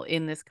them all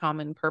in this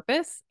common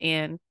purpose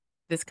and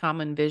this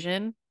common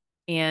vision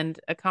and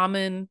a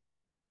common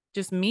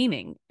just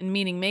meaning and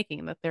meaning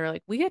making, that they're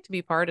like, we get to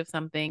be part of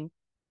something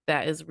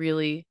that is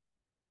really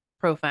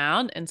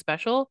profound and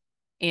special.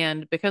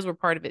 And because we're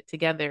part of it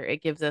together,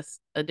 it gives us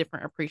a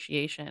different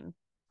appreciation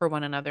for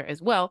one another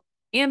as well.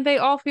 And they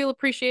all feel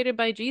appreciated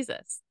by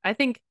Jesus. I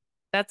think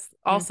that's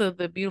also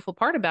the beautiful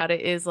part about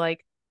it, is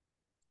like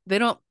they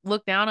don't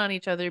look down on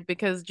each other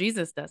because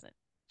Jesus doesn't.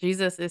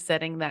 Jesus is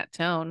setting that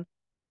tone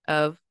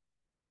of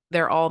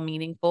they're all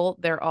meaningful,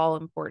 they're all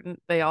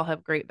important, they all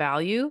have great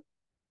value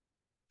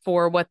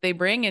for what they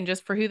bring and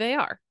just for who they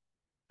are.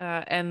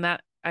 And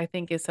that, I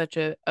think, is such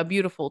a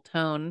beautiful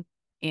tone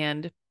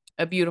and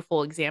a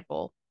beautiful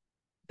example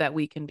that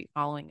we can be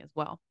following as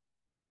well.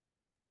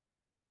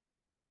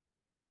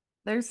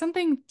 There's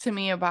something to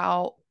me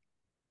about,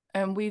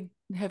 and we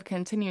have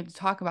continued to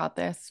talk about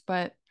this,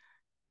 but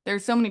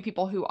there's so many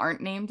people who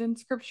aren't named in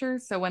scripture.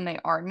 So when they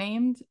are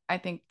named, I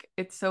think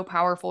it's so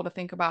powerful to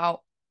think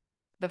about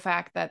the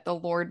fact that the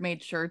Lord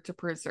made sure to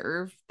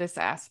preserve this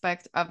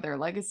aspect of their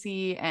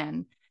legacy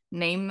and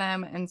name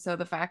them. And so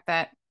the fact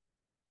that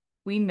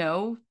we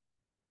know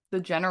the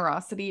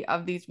generosity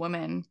of these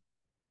women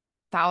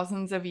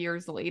thousands of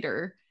years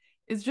later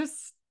is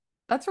just,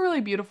 that's a really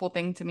beautiful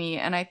thing to me.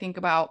 And I think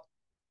about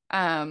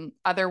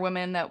other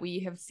women that we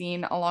have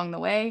seen along the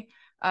way,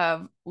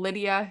 of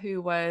Lydia,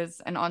 who was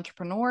an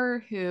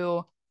entrepreneur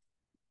who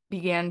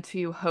began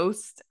to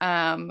host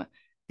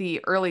the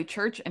early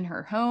church in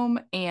her home,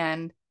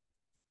 and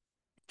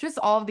just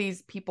all of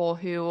these people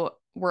who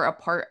were a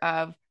part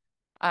of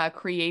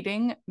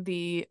creating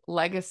the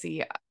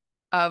legacy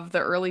of the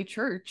early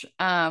church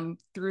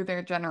through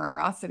their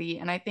generosity.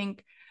 And I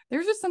think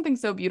there's just something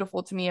so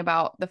beautiful to me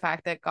about the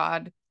fact that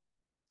God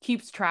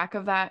keeps track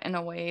of that in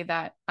a way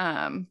that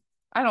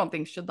I don't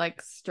think should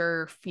like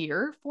stir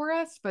fear for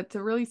us, but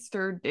to really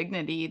stir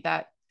dignity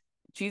that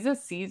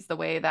Jesus sees the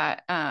way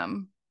that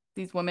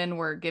these women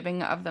were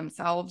giving of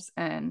themselves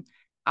and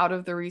out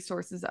of the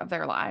resources of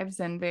their lives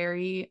in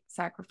very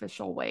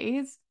sacrificial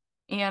ways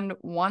and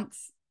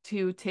wants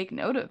to take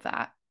note of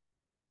that.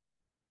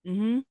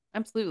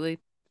 Absolutely.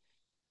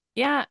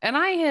 Yeah. And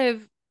I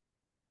have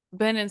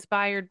been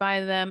inspired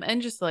by them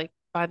and just like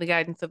by the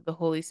guidance of the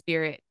Holy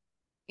Spirit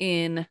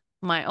in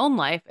my own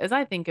life as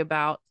I think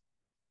about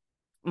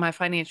my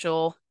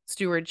financial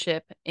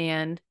stewardship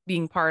and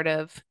being part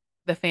of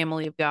the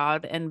family of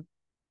God and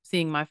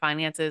seeing my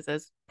finances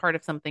as part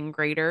of something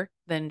greater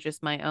than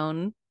just my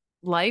own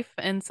life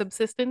and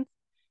subsistence.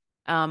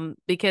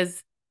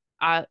 Because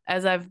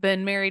as I've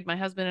been married, my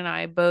husband and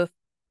I both,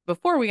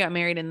 before we got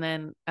married and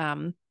then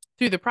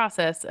through the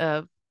process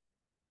of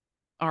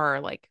our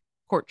like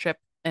courtship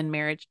and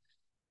marriage,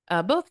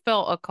 both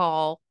felt a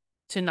call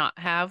to not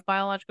have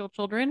biological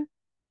children.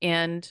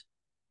 And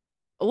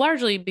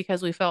largely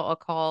because we felt a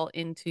call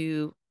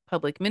into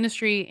public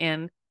ministry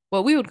and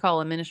what we would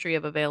call a ministry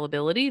of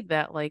availability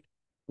that like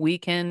we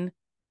can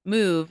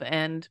move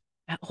and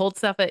hold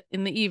stuff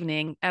in the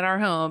evening at our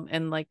home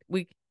and like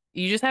we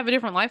you just have a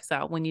different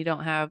lifestyle when you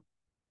don't have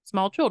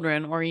small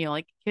children or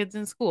like kids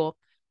in school.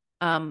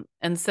 And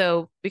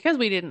so because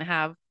we didn't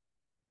have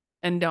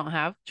and don't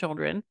have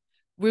children,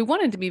 we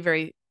wanted to be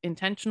very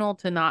intentional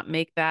to not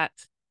make that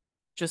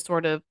just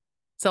sort of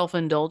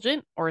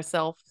self-indulgent or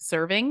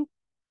self-serving.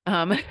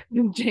 Um,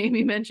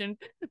 Jamie mentioned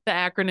the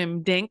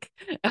acronym DINK,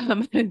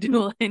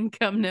 dual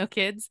income, no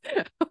kids,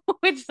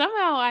 which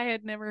somehow I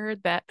had never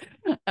heard that.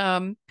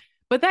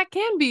 But that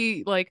can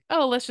be like,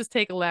 oh, let's just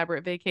take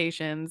elaborate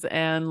vacations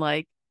and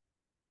like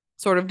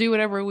sort of do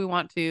whatever we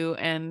want to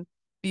and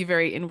be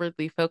very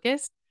inwardly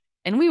focused.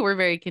 And we were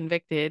very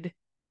convicted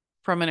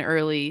from an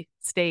early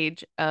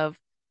stage of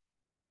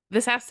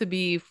this has to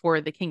be for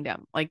the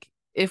kingdom. Like,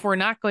 if we're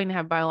not going to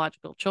have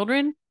biological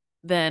children,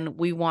 then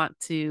we want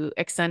to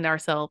extend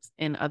ourselves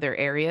in other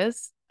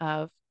areas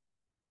of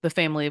the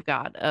family of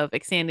God, of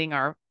extending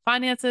our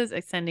finances,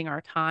 extending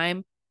our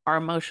time, our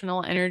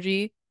emotional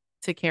energy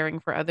to caring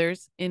for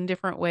others in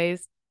different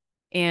ways.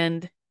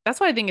 And that's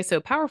what I think is so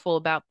powerful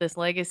about this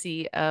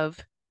legacy of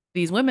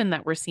these women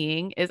that we're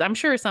seeing is I'm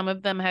sure some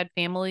of them had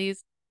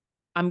families.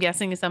 I'm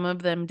guessing some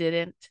of them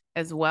didn't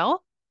as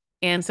well.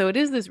 And so it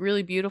is this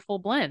really beautiful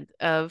blend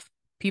of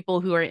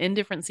people who are in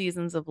different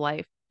seasons of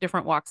life,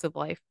 different walks of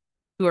life,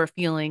 who are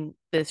feeling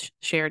this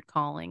shared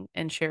calling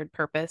and shared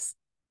purpose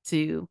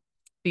to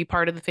be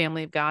part of the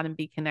family of God and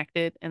be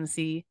connected and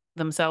see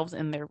themselves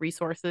and their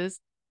resources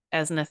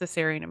as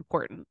necessary and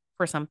important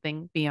for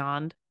something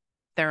beyond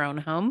their own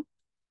home.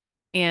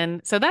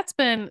 And so that's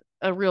been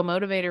a real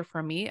motivator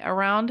for me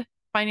around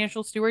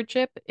financial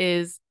stewardship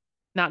is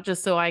not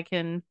just so I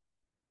can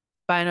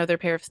buy another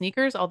pair of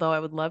sneakers, although I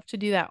would love to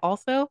do that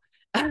also.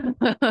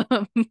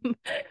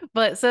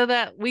 But so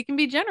that we can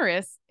be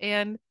generous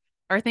and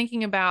are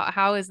thinking about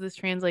how is this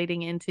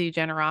translating into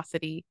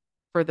generosity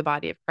for the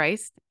body of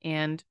Christ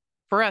and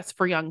for us,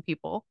 for young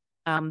people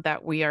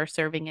that we are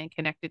serving and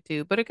connected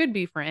to. But it could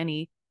be for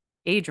any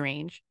age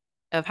range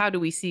of how do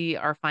we see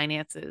our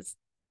finances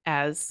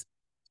as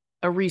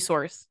a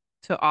resource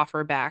to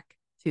offer back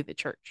to the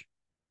church.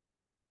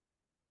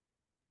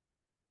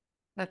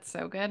 That's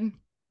so good.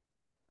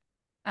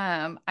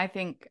 I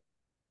think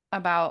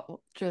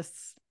about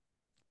just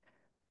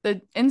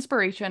the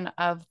inspiration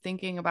of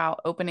thinking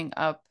about opening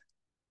up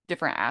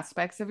different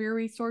aspects of your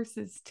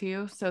resources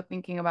too. So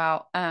thinking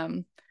about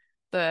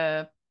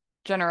the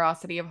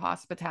generosity of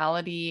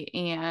hospitality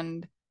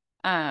and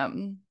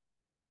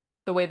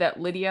the way that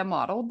Lydia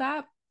modeled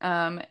that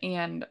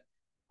and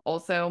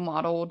also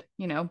modeled,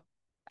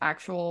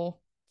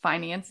 actual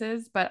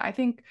finances. But I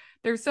think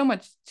there's so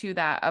much to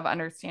that of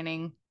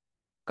understanding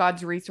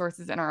God's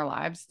resources in our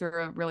lives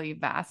through a really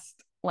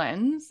vast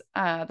lens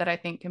that I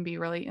think can be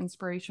really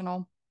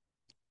inspirational.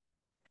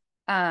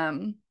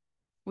 Um,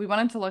 we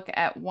wanted to look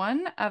at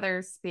one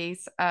other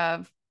space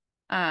of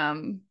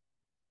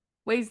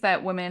ways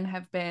that women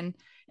have been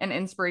an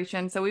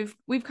inspiration. So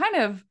we've kind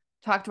of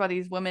talked about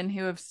these women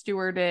who have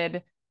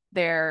stewarded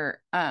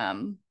their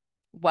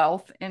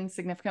wealth in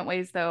significant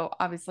ways, though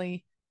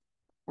obviously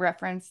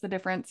reference the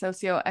different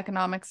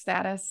socioeconomic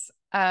status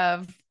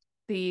of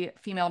the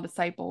female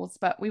disciples.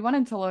 But we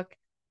wanted to look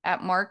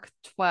at Mark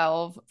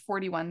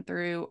 12:41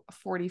 through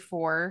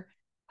 44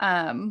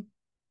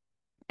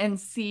 and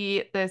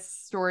see this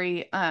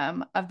story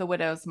of the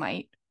widow's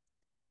mite.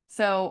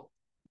 So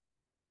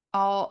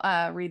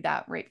I'll read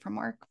that right from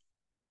Mark.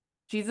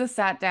 Jesus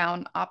sat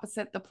down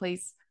opposite the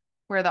place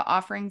where the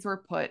offerings were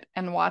put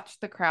and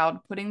watched the crowd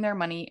putting their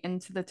money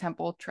into the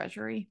temple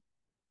treasury.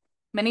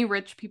 Many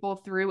rich people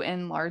threw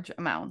in large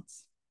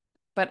amounts,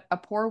 but a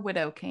poor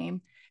widow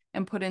came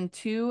and put in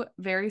 2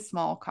 very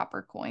small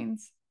copper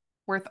coins.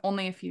 worth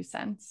only a few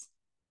cents.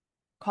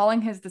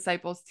 Calling his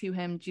disciples to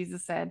him,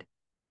 Jesus said,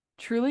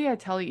 "Truly I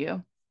tell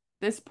you,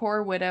 this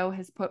poor widow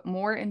has put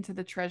more into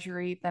the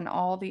treasury than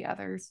all the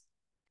others.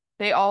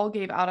 They all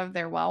gave out of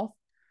their wealth,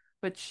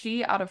 but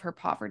she, out of her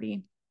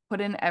poverty,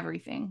 put in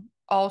everything,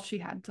 all she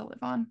had to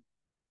live on."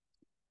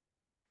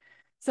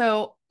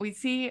 So we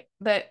see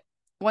that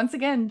once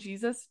again,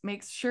 Jesus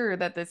makes sure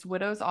that this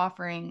widow's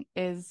offering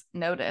is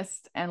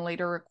noticed and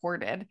later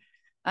recorded.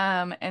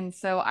 And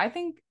so I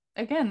think,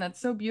 again,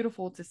 that's so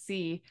beautiful to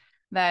see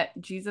that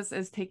Jesus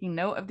is taking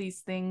note of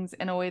these things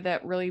in a way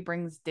that really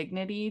brings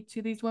dignity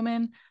to these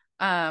women.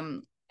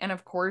 And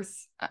of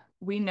course,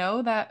 we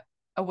know that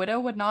a widow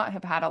would not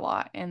have had a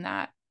lot in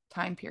that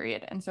time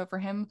period. And so for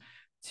him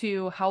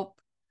to help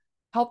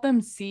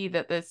them see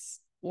that this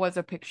was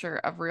a picture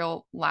of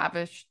real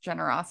lavish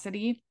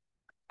generosity,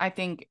 I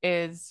think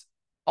is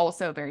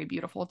also very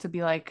beautiful to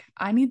be like,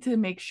 I need to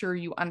make sure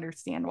you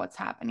understand what's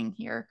happening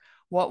here.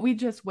 What we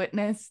just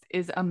witnessed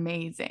is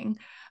amazing.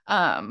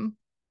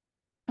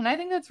 And I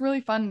think that's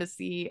really fun to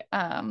see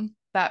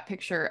that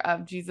picture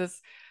of Jesus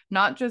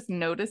not just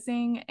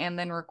noticing and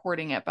then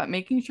recording it, but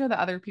making sure that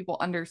other people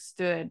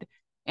understood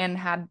and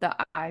had the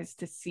eyes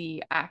to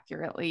see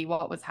accurately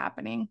what was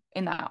happening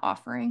in that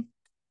offering.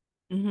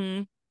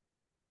 Mm-hmm.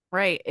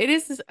 Right. It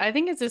is, I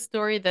think it's a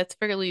story that's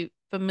fairly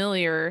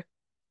familiar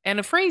and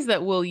a phrase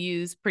that we'll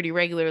use pretty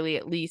regularly,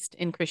 at least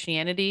in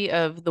Christianity,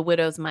 of the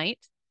widow's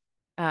mite,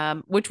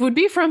 which would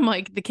be from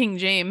like the King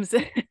James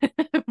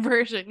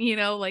version,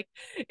 like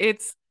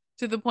it's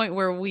to the point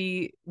where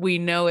we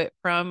know it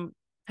from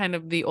kind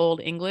of the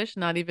old English,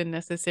 not even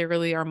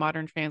necessarily our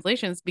modern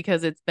translations,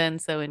 because it's been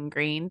so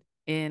ingrained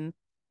in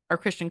our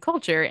Christian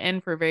culture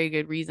and for very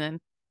good reason.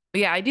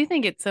 But yeah, I do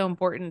think it's so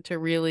important to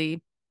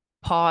really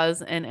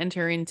pause and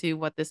enter into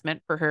what this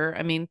meant for her.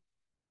 I mean,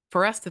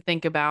 for us to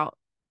think about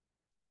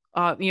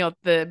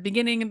the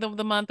beginning of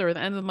the month or the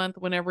end of the month,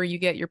 whenever you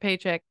get your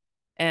paycheck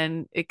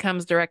and it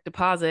comes direct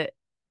deposit,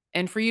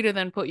 and for you to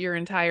then put your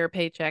entire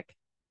paycheck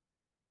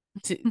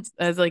to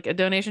as like a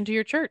donation to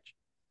your church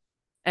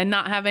and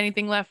not have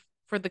anything left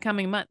for the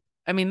coming month.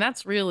 I mean,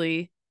 that's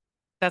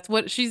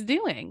what she's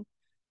doing.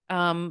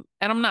 And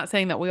I'm not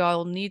saying that we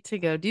all need to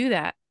go do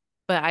that,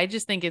 but I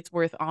just think it's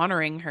worth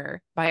honoring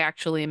her by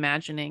actually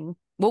imagining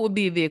what would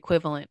be the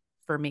equivalent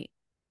for me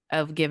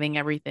of giving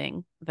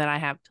everything that I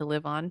have to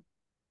live on.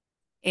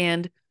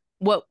 And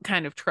what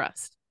kind of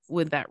trust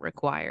would that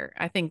require?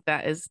 I think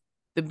that is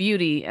the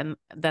beauty, and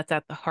that's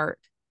at the heart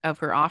of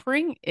her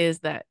offering,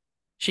 is that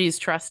she's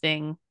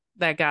trusting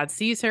that God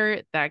sees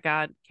her, that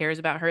God cares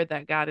about her,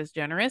 that God is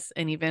generous.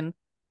 And even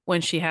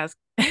when she has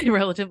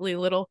relatively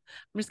little,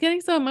 I'm just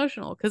getting so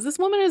emotional because this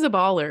woman is a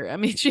baller. I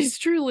mean, she's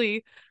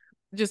truly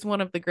just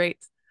one of the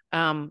greats.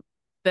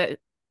 That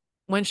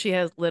when she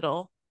has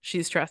little,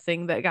 she's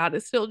trusting that God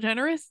is still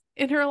generous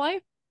in her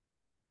life.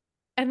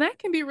 And that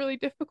can be really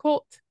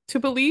difficult to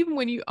believe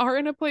when you are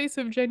in a place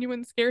of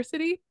genuine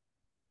scarcity,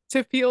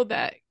 to feel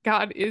that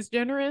God is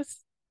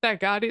generous, that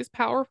God is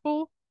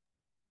powerful.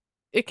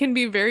 It can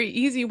be very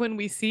easy when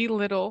we see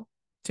little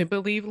to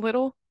believe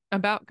little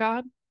about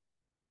God.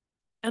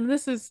 And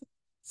this is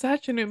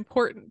such an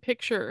important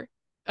picture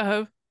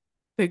of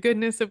the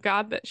goodness of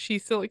God that she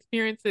still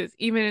experiences,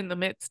 even in the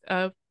midst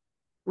of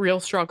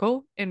real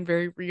struggle and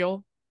very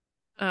real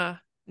uh,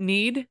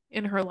 need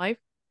in her life.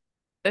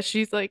 That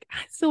she's like,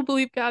 I still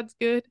believe God's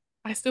good.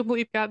 I still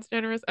believe God's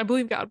generous. I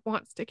believe God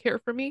wants to care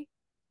for me.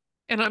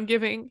 And I'm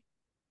giving,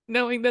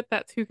 knowing that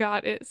that's who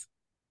God is.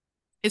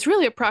 It's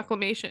really a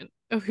proclamation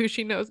of who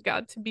she knows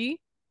God to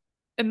be.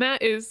 And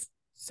that is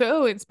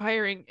so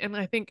inspiring and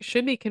I think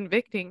should be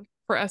convicting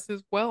for us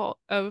as well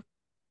of,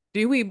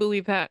 do we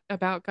believe that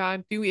about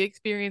God? Do we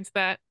experience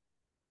that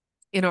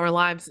in our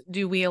lives?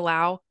 Do we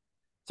allow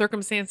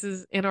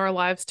circumstances in our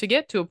lives to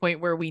get to a point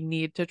where we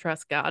need to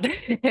trust God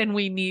and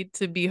we need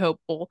to be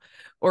hopeful?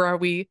 Or are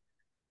we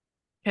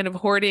kind of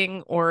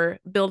hoarding or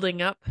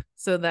building up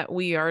so that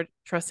we are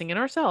trusting in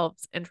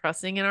ourselves and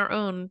trusting in our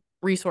own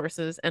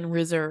resources and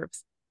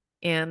reserves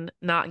and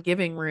not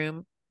giving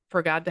room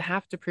for God to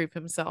have to prove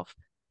himself,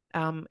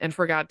 and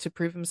for God to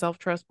prove himself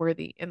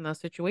trustworthy in those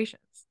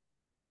situations?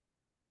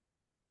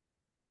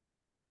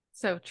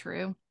 So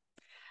true.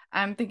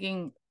 I'm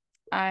thinking,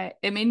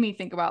 it made me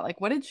think about like,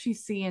 what did she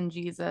see in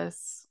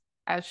Jesus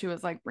as she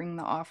was like bringing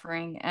the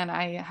offering? And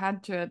I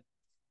had to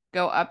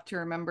go up to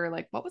remember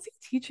like, what was he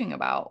teaching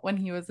about when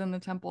he was in the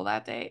temple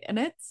that day? And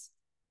it's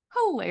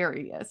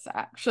hilarious,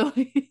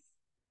 actually.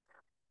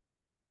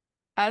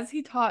 As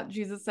he taught,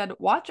 Jesus said,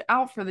 "Watch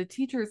out for the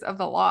teachers of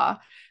the law.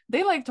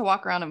 They like to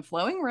walk around in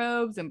flowing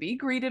robes and be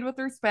greeted with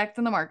respect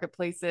in the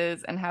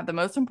marketplaces and have the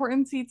most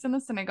important seats in the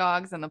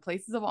synagogues and the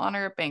places of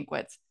honor at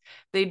banquets.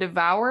 They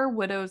devour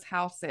widows'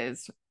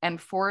 houses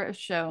and for a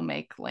show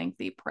make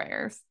lengthy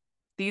prayers.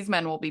 These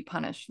men will be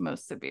punished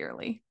most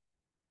severely."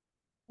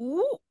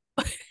 Ooh.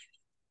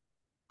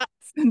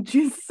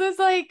 Jesus is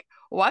like,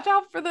 watch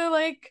out for the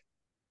like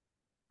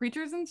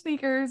preachers and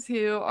speakers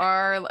who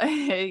are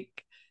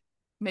like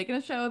making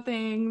a show of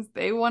things.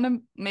 They want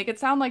to make it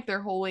sound like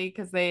they're holy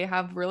because they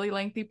have really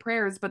lengthy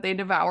prayers, but they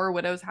devour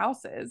widows'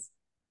 houses.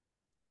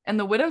 And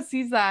the widow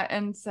sees that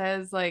and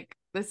says, like,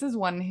 this is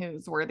one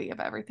who's worthy of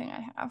everything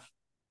I have.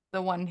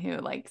 The one who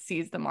like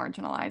sees the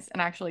marginalized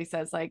and actually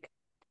says, like,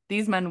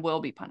 these men will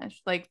be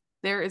punished. Like,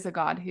 there is a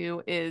God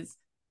who is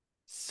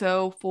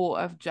so full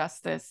of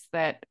justice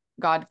that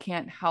God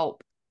can't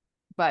help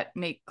but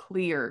make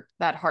clear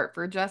that heart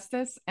for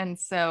justice. And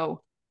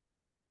so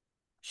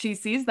she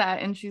sees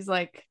that and she's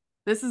like,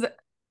 this is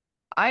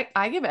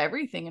I give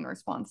everything in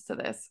response to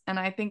this. And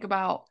I think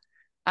about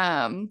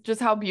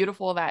just how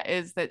beautiful that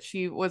is that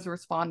she was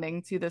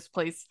responding to this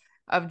place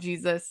of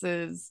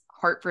Jesus's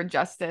heart for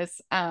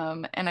justice.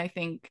 And I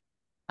think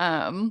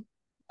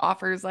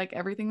offers like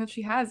everything that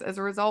she has as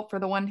a result for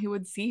the one who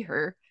would see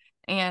her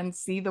and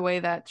see the way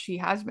that she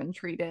has been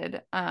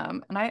treated.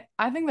 And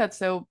I think that's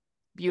so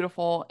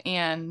beautiful.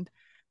 And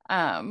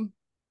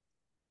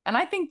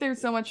I think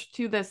there's so much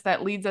to this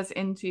that leads us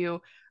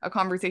into a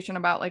conversation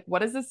about like, what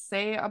does this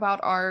say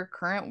about our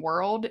current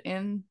world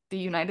in the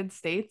United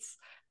States?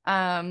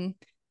 Um,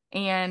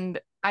 and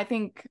I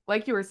think,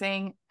 like you were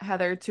saying,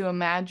 Heather, to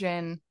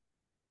imagine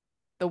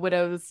the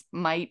widow's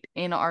might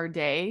in our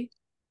day,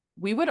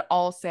 we would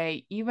all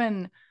say,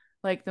 even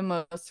like the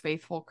most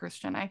faithful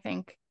Christian, I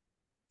think,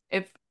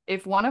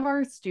 if one of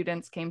our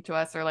students came to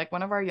us or like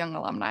one of our young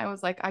alumni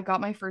was like, I got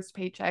my first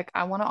paycheck,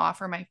 I want to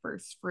offer my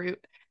first fruit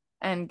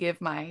and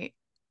give my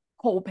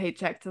whole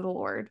paycheck to the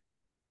Lord.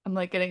 I'm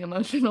like getting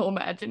emotional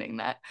imagining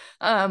that.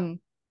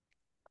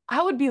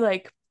 I would be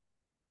like,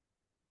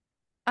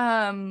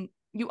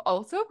 you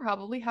also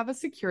probably have a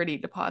security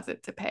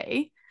deposit to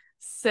pay.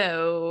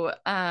 So,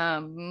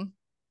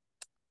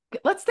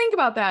 let's think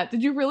about that.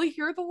 Did you really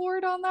hear the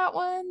Lord on that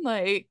one?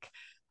 Like,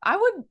 I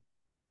would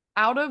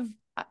out of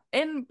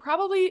and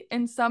probably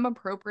in some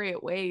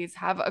appropriate ways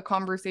have a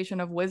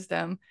conversation of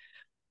wisdom.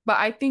 But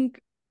I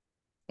think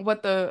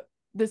what the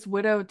this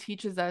widow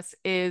teaches us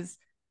is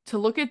to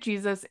look at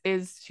Jesus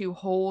is to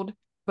hold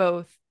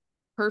both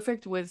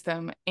perfect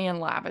wisdom and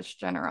lavish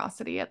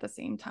generosity at the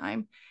same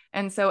time.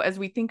 And so as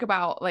we think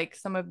about like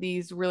some of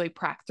these really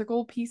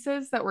practical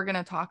pieces that we're going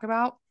to talk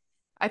about,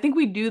 I think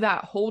we do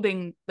that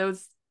holding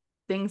those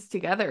things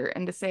together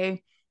and to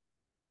say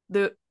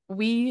the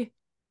we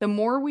the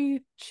more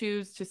we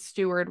choose to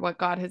steward what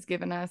God has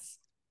given us,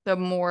 the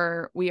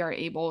more we are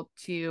able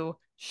to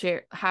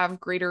share,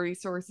 have greater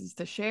resources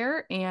to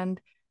share,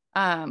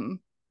 um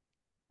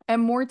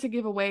and more to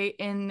give away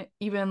in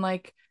even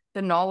like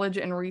the knowledge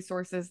and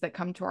resources that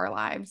come to our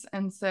lives.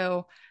 And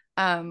so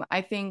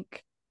I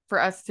think for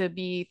us to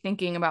be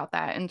thinking about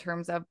that in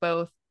terms of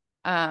both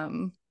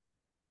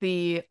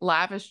the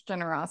lavish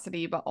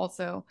generosity, but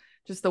also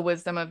just the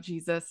wisdom of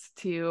Jesus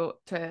to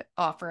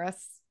offer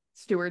us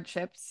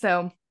stewardship.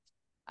 So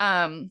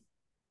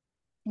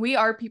we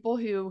are people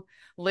who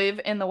live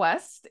in the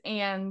West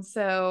and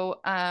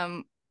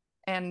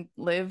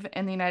live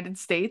in the United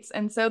States.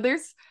 And so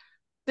there's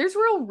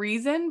real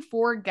reason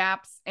for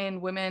gaps in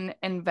women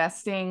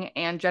investing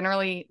and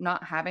generally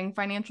not having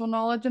financial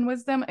knowledge and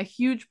wisdom. A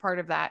huge part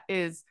of that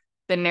is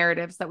the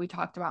narratives that we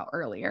talked about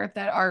earlier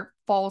that are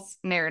false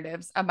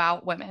narratives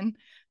about women.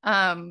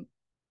 But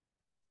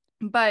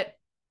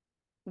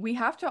we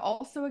have to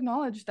also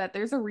acknowledge that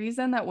there's a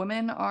reason that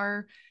women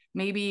are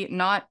maybe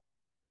not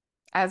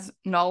as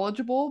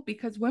knowledgeable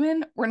because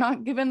women were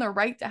not given the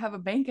right to have a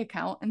bank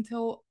account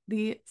until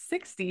the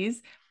 60s.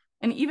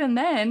 And even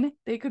then,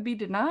 they could be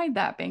denied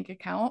that bank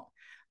account.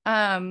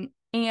 And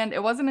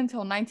it wasn't until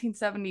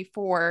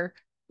 1974,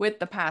 with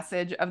the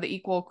passage of the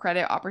Equal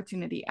Credit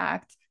Opportunity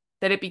Act,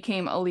 that it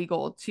became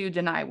illegal to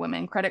deny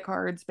women credit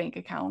cards, bank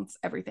accounts,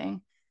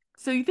 everything.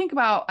 So you think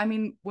about, I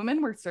mean,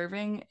 women were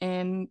serving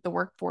in the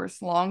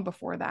workforce long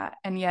before that.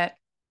 And yet,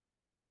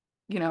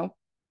 you know,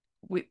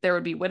 there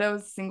would be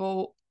widows,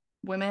 single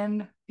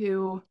women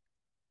who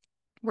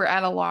were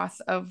at a loss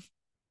of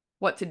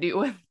what to do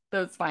with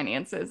those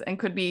finances and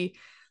could be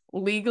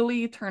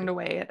legally turned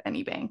away at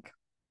any bank.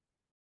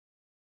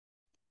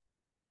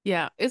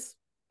 Yeah,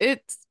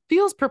 it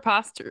feels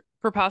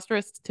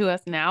preposterous to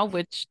us now,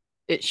 which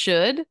it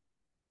should.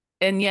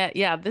 And yet,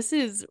 yeah, this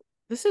is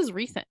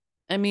recent.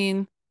 I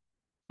mean,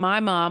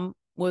 my mom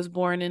was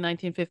born in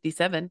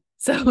 1957.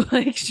 So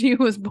like she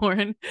was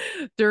born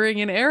during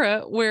an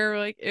era where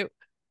like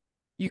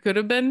you could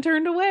have been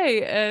turned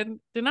away and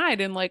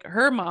denied. And like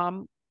her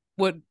mom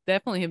would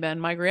definitely have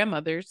been, my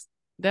grandmother's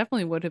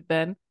definitely would have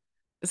been.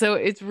 So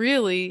it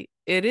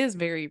is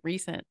very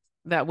recent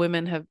that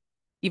women have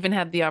even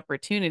had the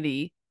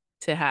opportunity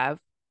to have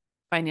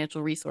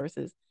financial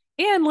resources.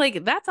 And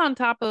like that's on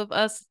top of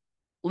us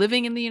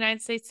living in the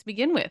United States to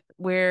begin with,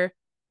 where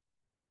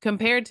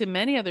compared to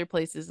many other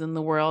places in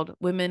the world,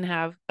 women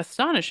have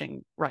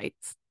astonishing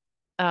rights.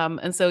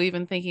 And so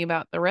even thinking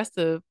about the rest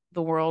of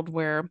the world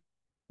where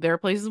there are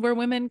places where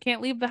women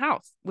can't leave the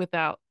house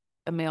without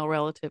a male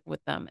relative with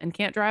them and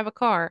can't drive a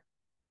car.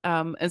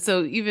 And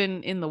so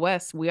even in the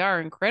West, we are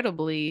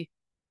incredibly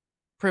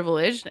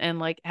privileged and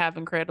like have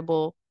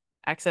incredible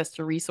access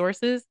to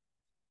resources.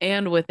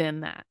 And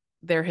within that,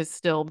 there has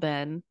still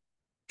been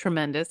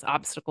tremendous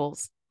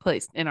obstacles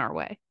placed in our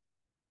way.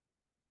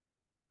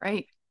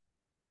 Right.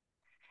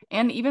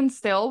 And even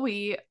still,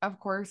 we, of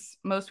course,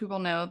 most people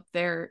know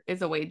there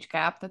is a wage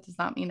gap. That does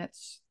not mean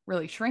it's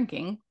really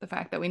shrinking, the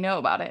fact that we know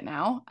about it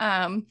now.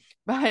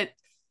 But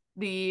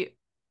the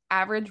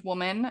average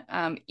woman,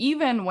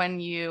 even when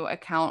you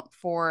account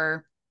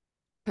for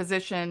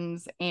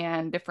positions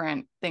and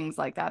different things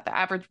like that, the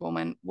average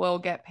woman will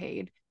get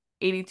paid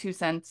 82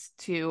 cents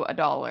to a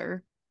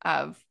dollar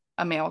of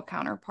a male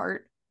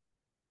counterpart.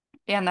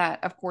 And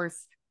that, of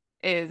course,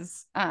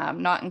 is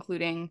not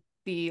including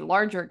the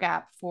larger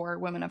gap for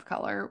women of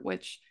color,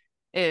 which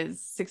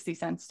is 60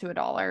 cents to a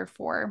dollar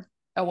for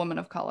a woman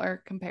of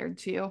color compared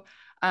to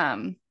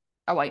a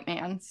white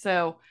man.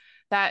 So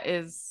that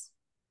is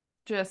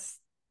just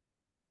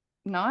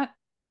not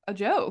a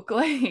joke.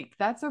 Like,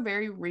 that's a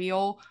very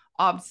real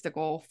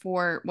obstacle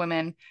for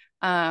women.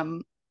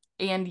 And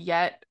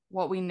yet,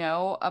 what we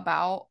know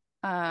about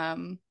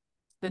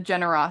the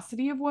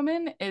generosity of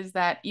women is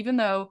that even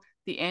though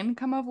the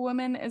income of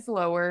women is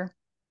lower,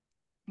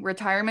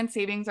 retirement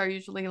savings are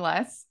usually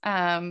less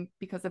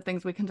because of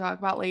things we can talk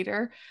about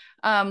later.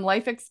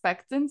 Life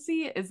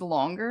expectancy is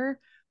longer,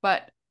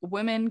 but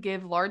women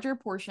give larger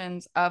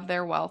portions of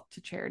their wealth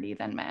to charity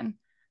than men,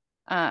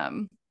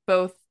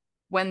 both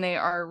when they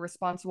are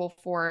responsible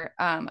for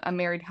a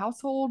married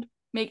household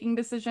making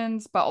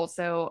decisions, but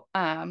also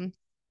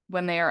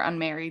when they are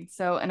unmarried.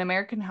 So, an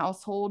American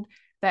household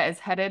that is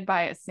headed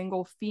by a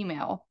single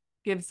female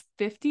gives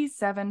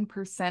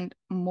 57%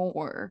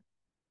 more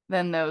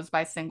than those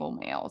by single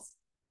males.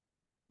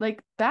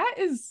 Like, that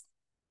is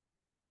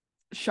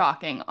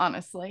shocking,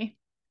 honestly.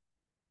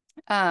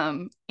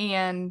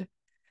 And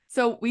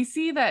so we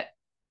see that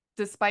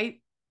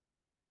despite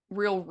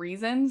real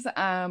reasons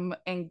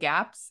and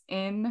gaps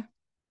in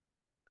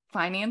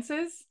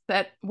finances,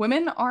 that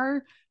women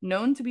are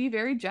known to be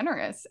very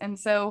generous. And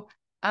so,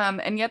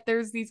 and yet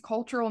there's these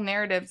cultural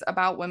narratives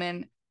about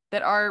women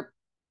that are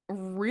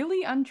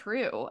really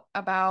untrue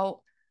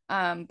about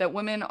that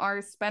women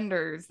are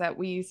spenders, that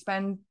we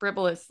spend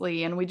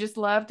frivolously and we just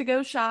love to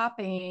go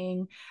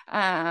shopping.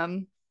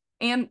 And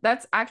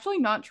that's actually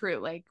not true.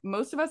 Like,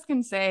 most of us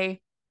can say,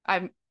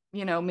 I'm,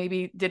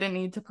 maybe didn't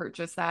need to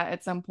purchase that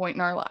at some point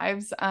in our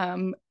lives,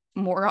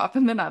 more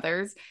often than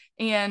others.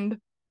 And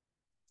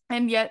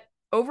yet,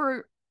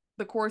 over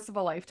the course of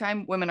a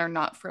lifetime, women are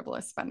not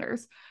frivolous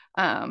spenders.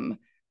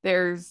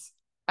 There's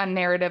a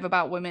narrative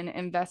about women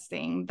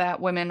investing that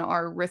women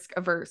are risk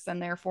averse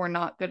and therefore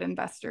not good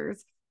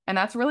investors. And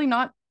that's really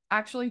not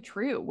actually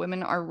true.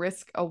 Women are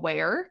risk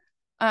aware.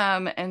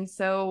 And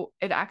so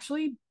it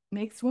actually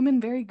makes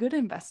women very good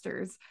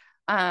investors.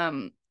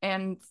 And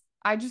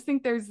I just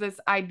think there's this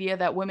idea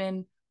that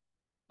women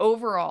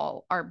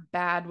overall are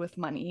bad with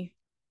money,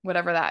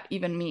 whatever that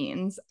even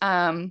means.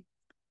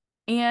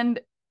 And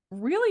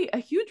really, a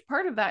huge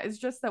part of that is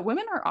just that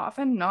women are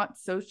often not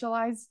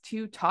socialized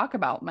to talk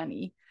about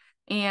money.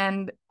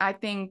 And I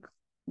think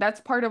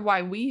that's part of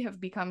why we have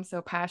become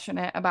so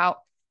passionate about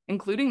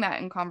including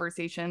that in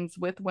conversations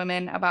with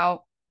women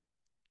about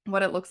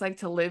what it looks like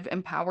to live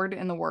empowered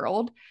in the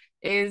world,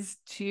 is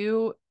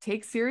to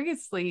take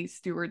seriously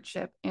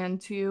stewardship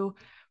and to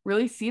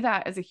really see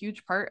that as a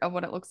huge part of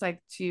what it looks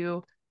like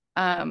to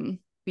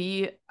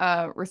be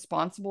a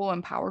responsible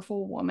and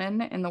powerful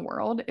woman in the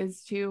world,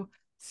 is to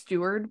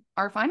steward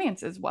our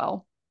finances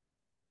well.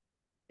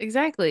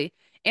 Exactly.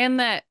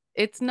 And that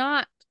it's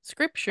not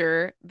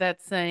scripture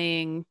that's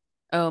saying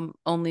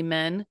only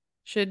men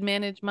should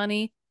manage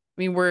money.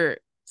 I mean, we're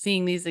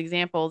seeing these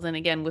examples, and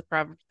again with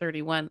Proverbs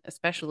 31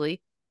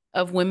 especially,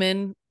 of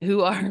women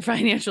who are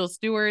financial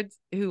stewards,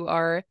 who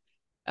are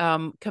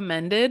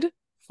commended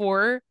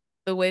for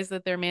the ways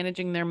that they're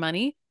managing their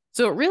money.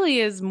 So it really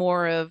is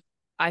more of,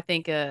 I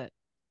think, a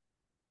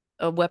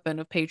weapon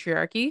of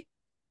patriarchy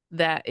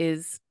that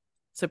is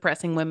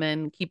suppressing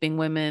women, keeping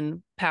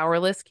women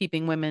powerless,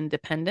 keeping women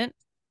dependent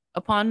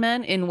upon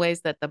men in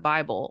ways that the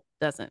Bible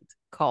doesn't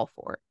call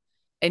for.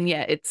 And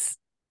yet it's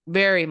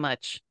very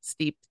much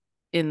steeped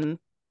in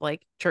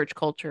like church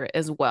culture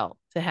as well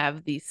to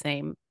have these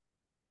same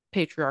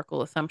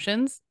patriarchal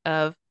assumptions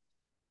of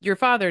your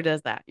father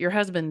does that, your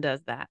husband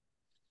does that.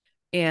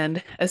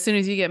 And as soon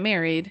as you get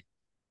married,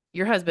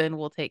 your husband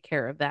will take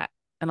care of that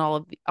and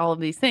all of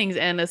these things,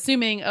 and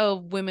assuming, oh,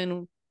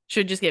 women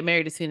should just get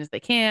married as soon as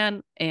they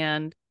can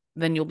and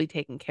then you'll be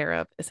taken care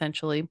of,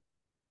 essentially.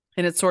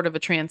 And it's sort of a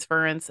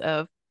transference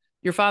of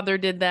your father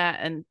did that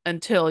and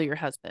until your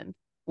husband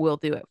will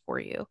do it for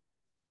you.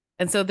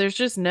 And so there's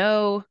just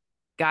no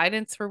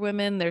guidance for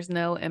women, there's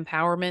no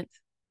empowerment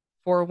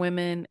for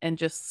women, and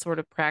just sort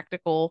of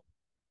practical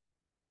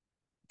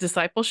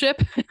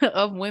discipleship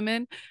of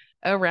women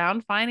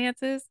around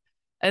finances.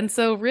 And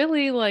so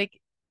really, like,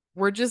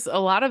 we're just, a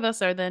lot of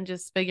us are then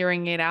just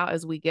figuring it out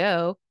as we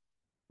go,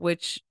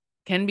 which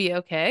can be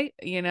okay,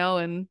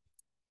 and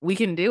we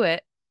can do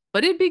it.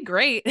 But it'd be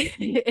great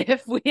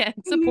if we had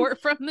support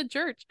from the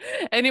church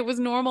and it was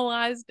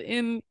normalized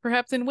in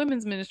perhaps in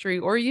women's ministry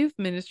or youth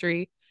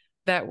ministry,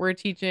 that we're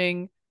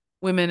teaching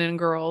women and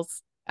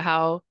girls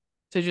how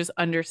to just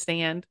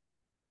understand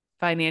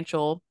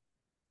financial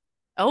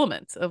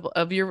elements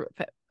of your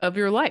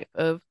life,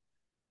 of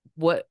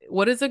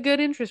what is a good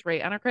interest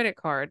rate on a credit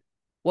card?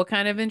 What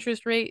kind of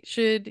interest rate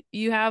should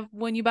you have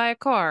when you buy a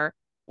car?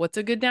 What's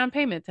a good down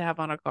payment to have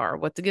on a car?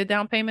 What's a good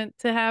down payment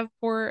to have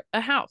for a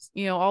house?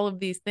 All of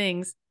these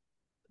things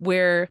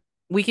where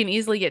we can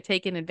easily get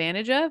taken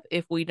advantage of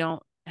if we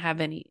don't have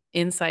any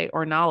insight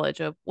or knowledge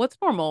of what's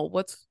normal,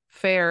 what's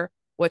fair,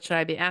 what should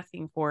I be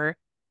asking for.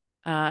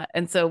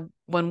 And so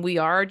when we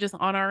are just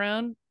on our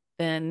own,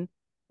 then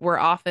we're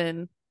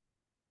often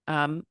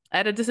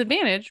at a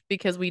disadvantage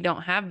because we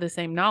don't have the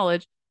same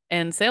knowledge,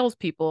 and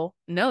salespeople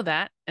know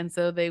that. And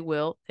so they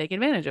will take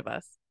advantage of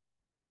us.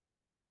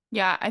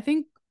 Yeah, I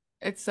think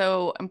it's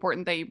so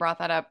important that you brought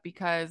that up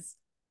because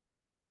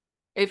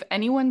if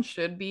anyone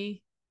should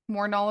be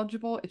more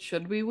knowledgeable, it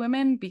should be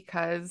women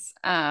because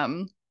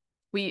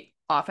we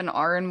often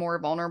are in more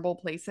vulnerable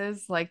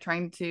places, like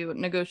trying to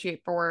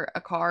negotiate for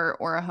a car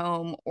or a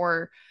home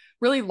or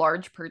really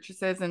large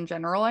purchases in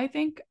general, I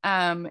think.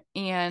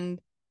 And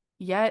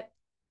yet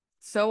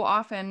so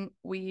often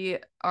we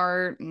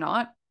are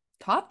not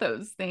taught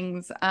those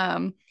things.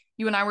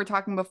 You and I were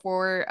talking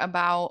before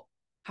about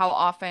how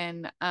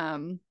often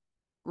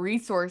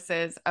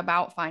resources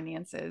about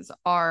finances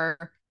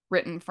are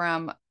written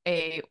from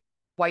a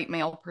white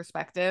male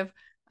perspective.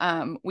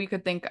 We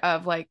could think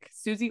of like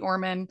Susie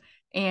Orman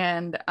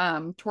and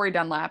Tori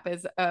Dunlap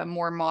is a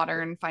more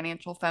modern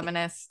financial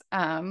feminist.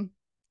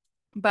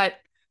 But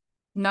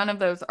none of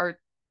those are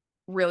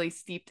really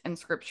steeped in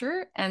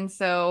scripture. And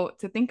so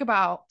to think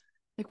about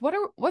like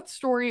what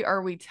story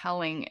are we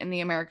telling in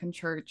the American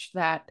church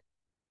that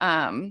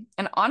and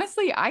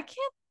honestly, I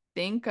can't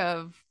think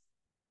of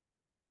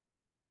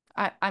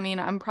I mean,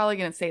 I'm probably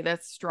going to say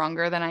this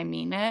stronger than I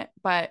mean it,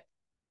 but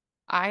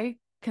I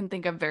can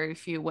think of very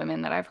few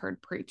women that I've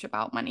heard preach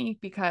about money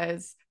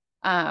because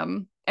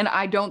and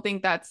I don't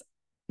think that's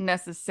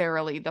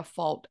necessarily the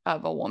fault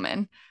of a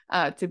woman,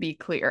 to be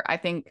clear. I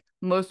think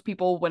most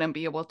people wouldn't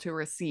be able to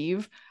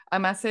receive a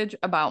message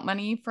about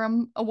money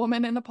from a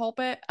woman in the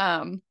pulpit.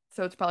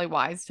 So it's probably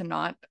wise to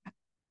not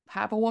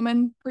have a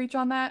woman preach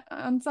on that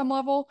on some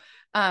level.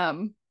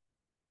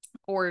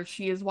 Or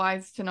she is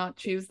wise to not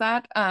choose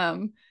that.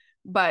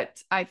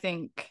 But I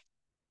think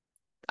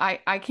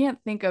I can't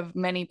think of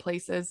many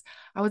places.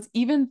 I was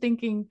even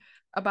thinking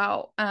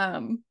about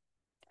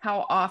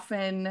how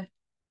often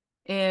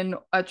in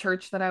a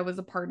church that I was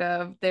a part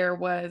of, there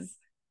was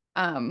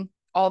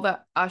all the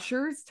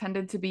ushers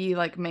tended to be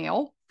like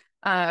male,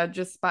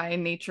 just by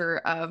nature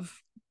of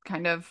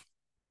kind of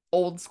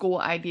old school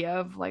idea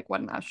of like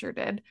what an usher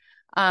did.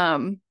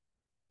 Um,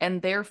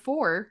 and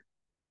therefore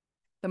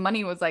the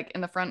money was like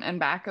in the front and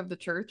back of the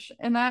church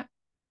in that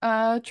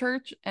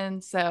church.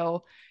 And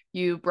so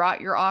you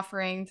brought your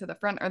offering to the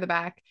front or the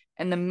back,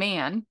 and the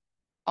man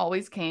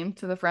always came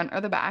to the front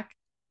or the back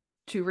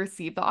to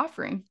receive the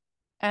offering.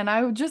 And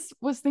I just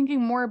was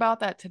thinking more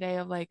about that today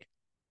of like,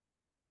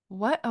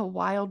 what a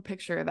wild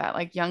picture that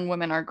like young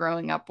women are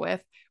growing up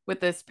with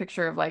this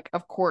picture of like,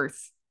 of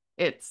course,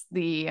 it's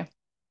the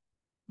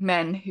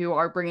men who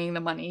are bringing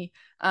the money,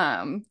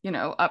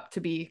 up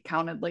to be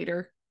counted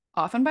later,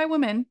 often by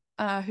women,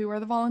 who are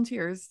the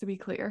volunteers, to be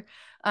clear.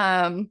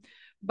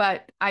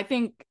 But I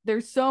think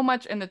there's so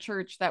much in the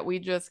church that we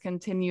just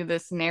continue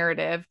this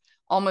narrative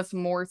almost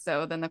more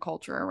so than the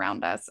culture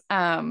around us.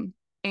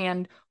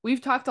 And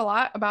we've talked a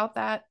lot about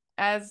that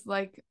as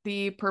like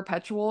the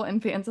perpetual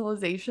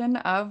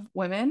infantilization of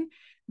women,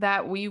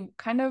 that we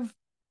kind of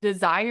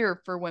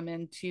desire for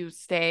women to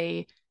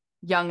stay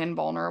young and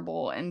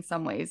vulnerable in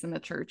some ways in the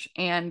church.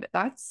 And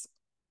that's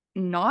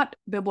not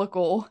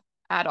biblical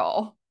at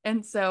all.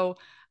 And so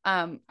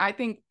I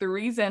think the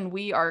reason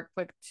we are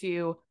quick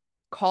to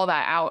call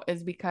that out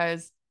is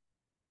because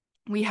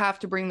we have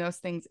to bring those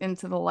things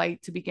into the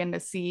light to begin to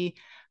see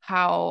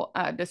how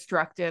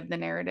destructive the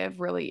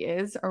narrative really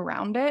is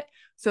around it,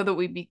 so that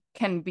we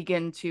can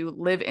begin to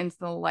live into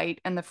the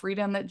light and the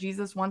freedom that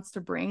Jesus wants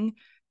to bring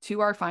to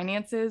our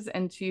finances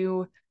and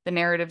to the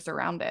narratives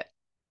around it.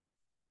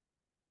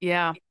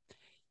 Yeah.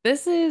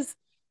 This is,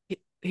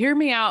 hear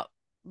me out,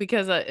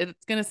 because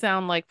it's going to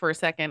sound like for a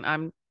second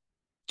I'm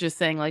just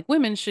saying like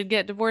women should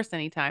get divorced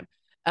anytime.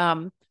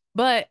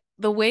 But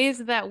the ways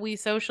that we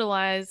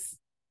socialize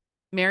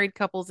married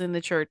couples in the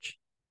church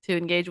to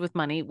engage with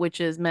money, which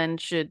is men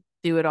should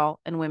do it all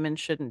and women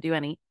shouldn't do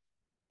any,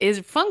 is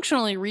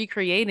functionally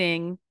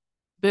recreating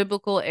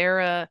biblical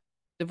era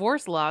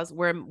divorce laws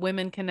where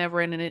women can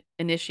never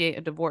initiate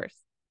a divorce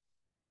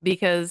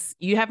because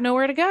you have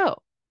nowhere to go.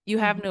 You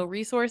have no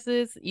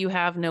resources, you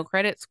have no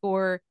credit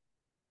score,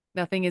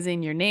 nothing is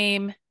in your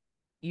name,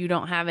 you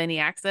don't have any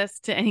access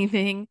to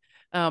anything.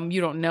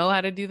 You don't know how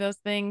to do those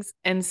things.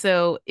 And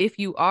so if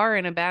you are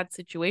in a bad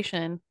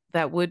situation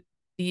that would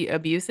be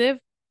abusive,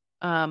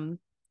 um,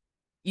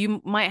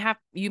 you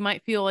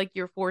might feel like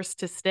you're forced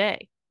to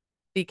stay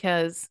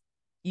because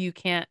you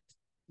can't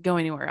go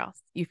anywhere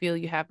else. You feel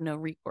you have no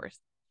recourse.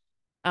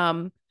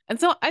 And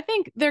so I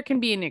think there can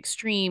be an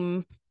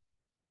extreme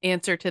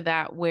answer to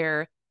that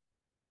where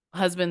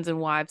husbands and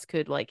wives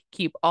could like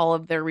keep all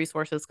of their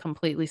resources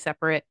completely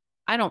separate.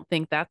 I don't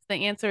think that's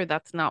the answer.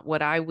 That's not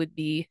what I would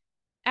be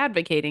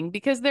advocating,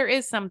 because there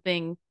is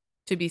something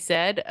to be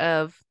said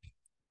of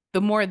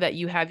the more that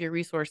you have your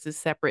resources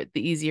separate,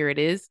 the easier it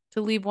is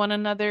to leave one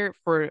another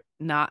for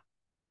not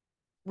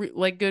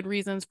like good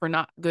reasons, for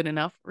not good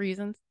enough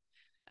reasons.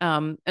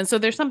 And so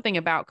there's something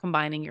about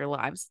combining your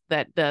lives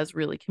that does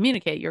really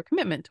communicate your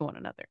commitment to one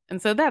another.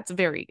 And so that's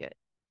very good.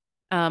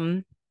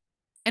 Um,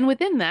 and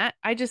within that,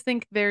 I just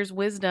think there's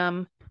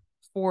wisdom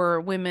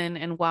for women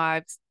and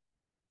wives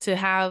to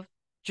have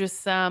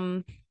just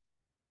some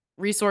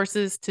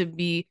resources to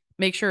be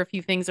make sure a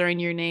few things are in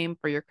your name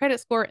for your credit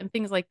score and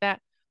things like that.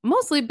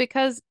 Mostly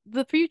because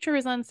the future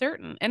is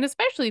uncertain, and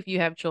especially if you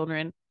have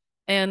children.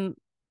 And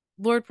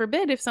Lord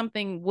forbid if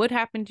something would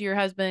happen to your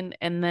husband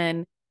and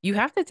then you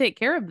have to take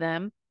care of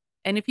them.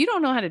 And if you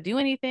don't know how to do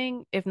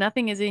anything, if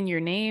nothing is in your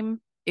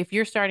name, if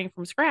you're starting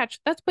from scratch,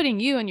 that's putting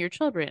you and your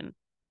children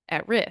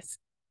at risk.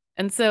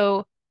 And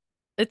so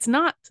it's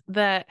not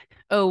that,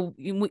 oh,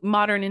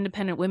 modern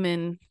independent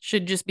women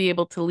should just be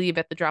able to leave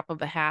at the drop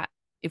of a hat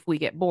if we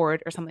get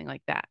bored or something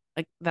like that.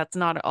 Like, that's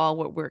not at all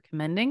what we're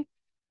commending.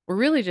 We're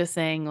really just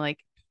saying, like,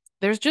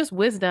 there's just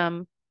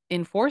wisdom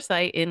in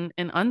foresight in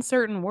an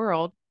uncertain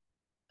world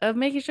of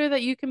making sure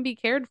that you can be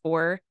cared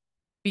for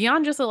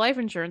beyond just a life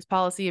insurance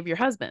policy of your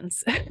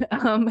husband's.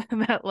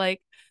 That,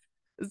 like,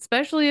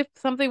 especially if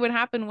something would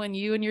happen when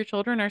you and your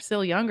children are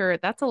still younger,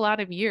 that's a lot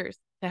of years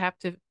to have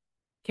to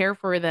care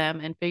for them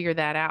and figure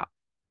that out,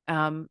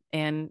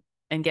 and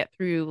get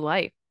through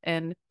life.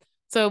 And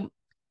so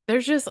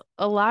there's just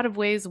a lot of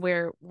ways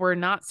where we're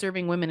not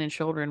serving women and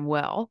children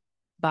well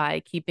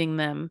by keeping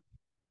them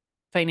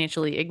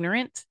financially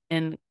ignorant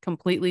and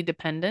completely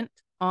dependent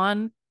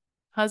on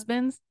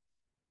husbands,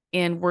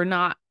 and we're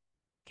not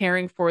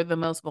caring for the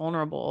most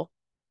vulnerable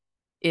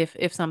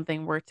if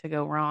something were to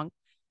go wrong.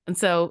 And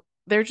so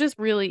there just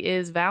really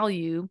is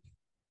value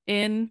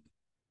in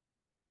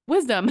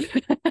wisdom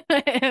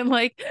and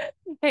like,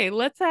 hey,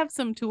 let's have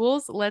some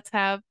tools. Let's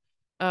have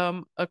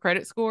a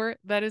credit score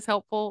that is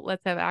helpful.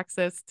 Let's have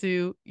access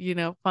to,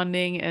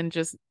 funding and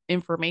just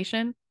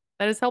information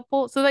that is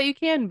helpful so that you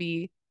can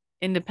be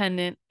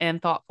independent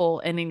and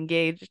thoughtful and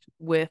engaged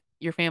with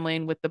your family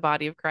and with the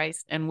body of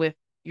Christ and with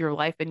your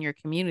life and your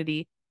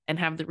community, and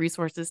have the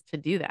resources to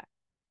do that.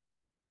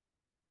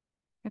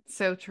 It's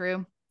so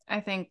true.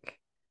 I think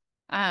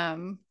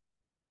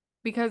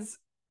because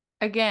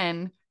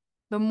again,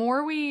 the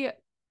more we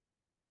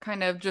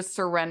kind of just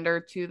surrender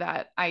to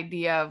that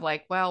idea of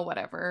like, well,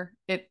 whatever,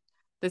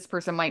 this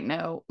person might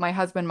know, my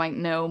husband might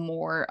know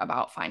more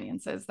about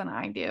finances than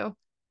I do,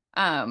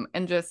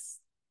 and just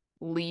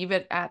leave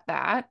it at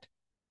that,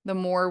 the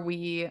more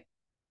we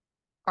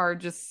are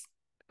just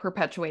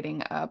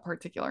perpetuating a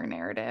particular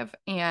narrative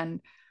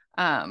and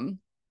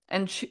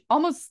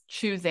almost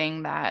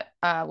choosing that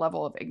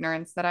level of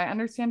ignorance that I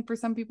understand for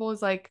some people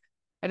is like,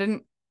 I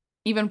didn't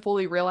even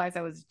fully realize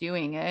I was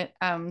doing it.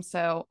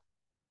 So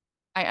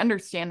I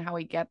understand how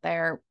we get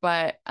there,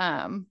 but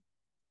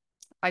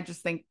I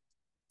just think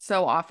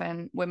so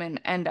often women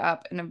end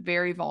up in a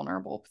very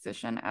vulnerable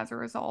position as a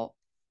result.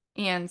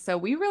 And so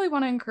we really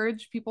want to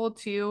encourage people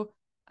to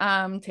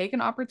take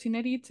an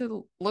opportunity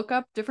to look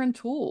up different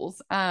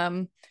tools.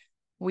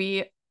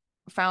 We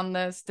found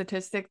the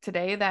statistic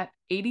today that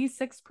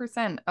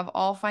 86% of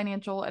all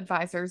financial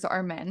advisors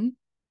are men,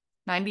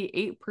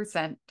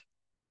 98%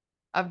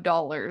 of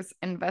dollars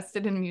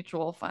invested in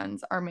mutual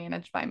funds are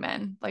managed by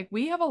men. Like,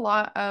 we have a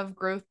lot of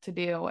growth to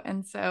do.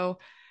 And so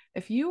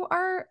if you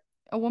are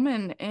a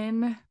woman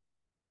in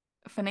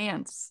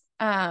finance,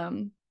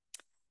 then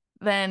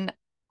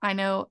I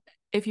know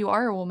if you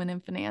are a woman in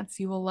finance,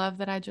 you will love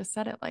that I just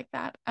said it like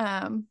that.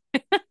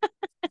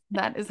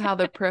 That is how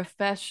the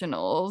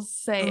professionals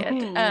say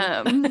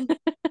it.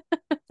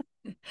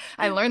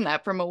 I learned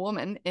that from a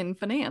woman in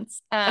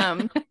finance.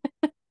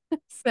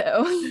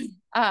 So,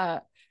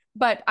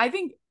 but I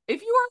think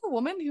if you are a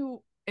woman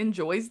who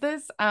enjoys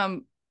this,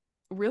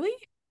 really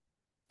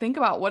think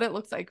about what it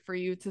looks like for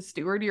you to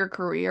steward your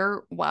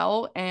career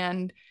well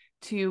and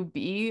to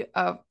be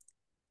a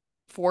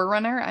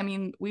forerunner. I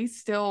mean, we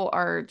still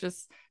are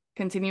just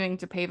continuing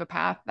to pave a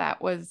path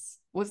that was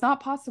not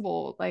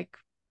possible like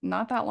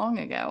not that long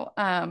ago.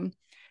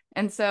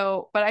 And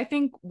so, but I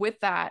think with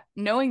that,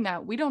 knowing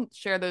that we don't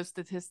share those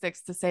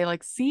statistics to say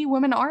like, see,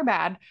 women are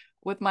bad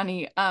with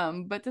money,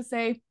 but to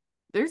say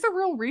there's a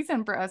real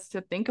reason for us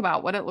to think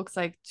about what it looks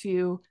like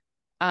to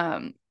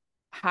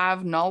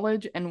have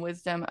knowledge and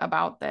wisdom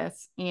about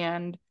this.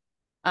 And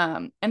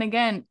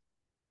again,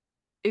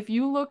 if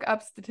you look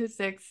up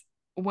statistics,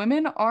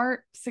 women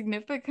are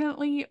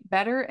significantly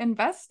better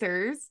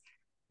investors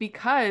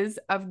because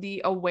of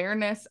the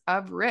awareness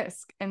of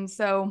risk. And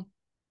so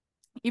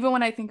even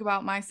when I think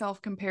about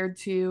myself compared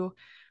to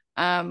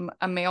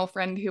a male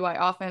friend who I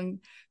often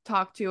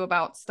talk to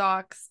about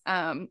stocks,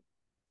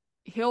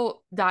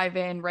 he'll dive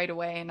in right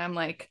away and I'm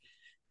like,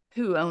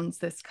 who owns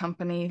this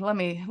company? Let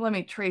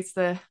me trace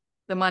the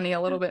money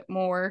a little bit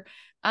more.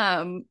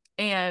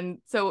 And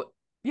so,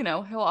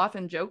 he'll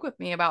often joke with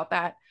me about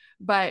that.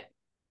 But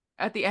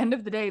at the end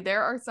of the day,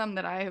 there are some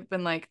that I have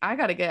been like, I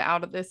got to get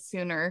out of this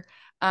sooner.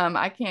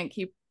 I can't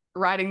keep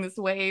riding this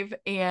wave.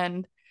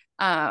 And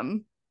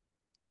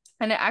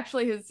it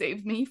actually has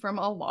saved me from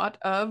a lot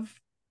of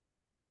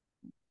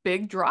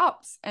big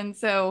drops. And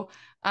so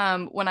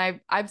when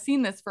I've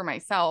seen this for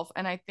myself,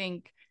 and I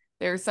think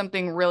there's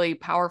something really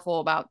powerful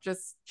about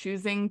just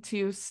choosing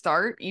to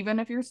start, even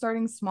if you're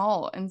starting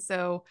small. And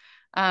so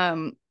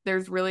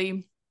there's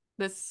really,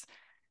 this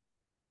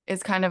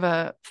is kind of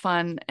a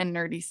fun and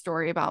nerdy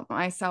story about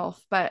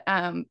myself. But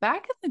back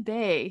in the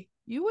day,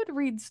 you would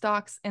read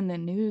stocks in the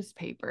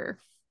newspaper.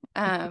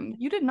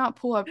 You did not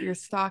pull up your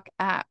stock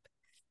app.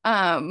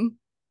 And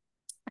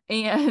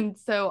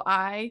so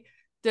I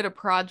did a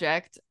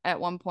project at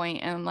one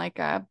point in like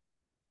a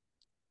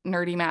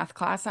nerdy math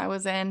class I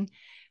was in,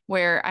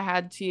 where I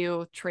had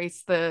to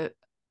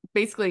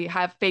basically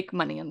have fake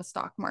money in the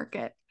stock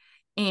market.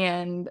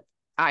 And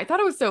I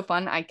thought it was so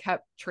fun. I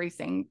kept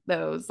tracing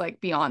those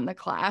like beyond the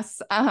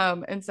class.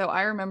 And so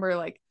I remember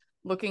like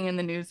looking in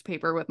the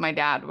newspaper with my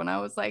dad when I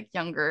was like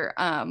younger,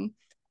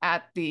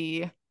 at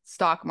the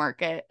stock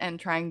market and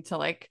trying to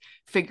like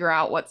figure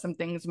out what some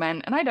things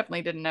meant. And I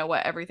definitely didn't know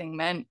what everything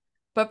meant.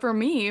 But for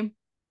me,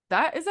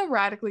 that is a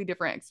radically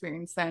different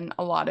experience than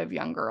a lot of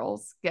young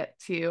girls get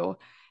to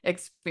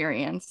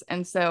experience.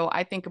 And so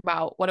I think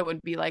about what it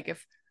would be like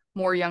if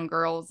more young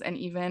girls, and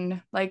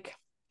even like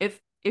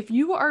if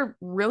you are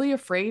really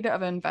afraid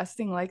of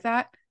investing like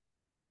that,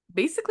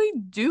 basically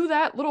do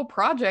that little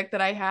project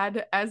that I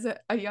had as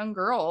a young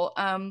girl,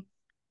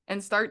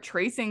 and start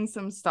tracing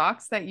some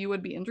stocks that you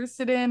would be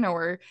interested in,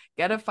 or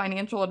get a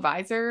financial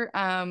advisor.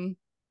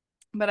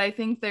 But I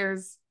think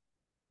there's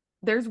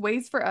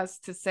ways for us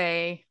to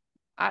say,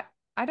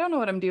 I don't know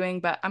what I'm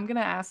doing, but I'm gonna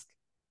ask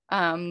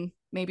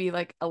maybe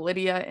like a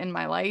Lydia in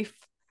my life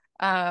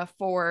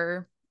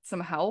for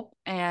some help,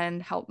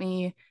 and help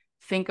me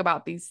think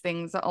about these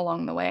things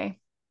along the way.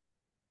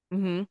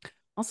 Mm-hmm.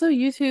 Also,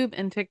 YouTube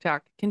and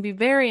TikTok can be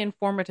very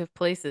informative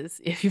places.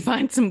 If you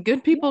find some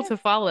good people Yeah. to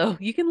follow,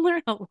 you can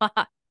learn a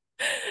lot.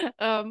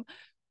 Um,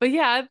 but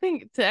yeah, I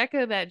think to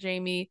echo that,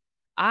 Jamie,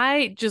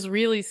 I just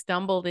really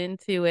stumbled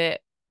into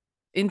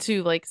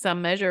like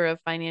some measure of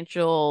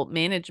financial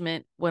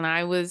management when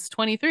I was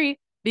 23,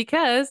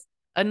 because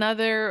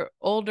another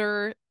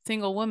older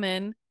single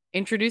woman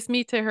introduced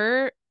me to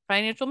her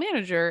financial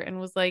manager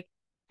and was like,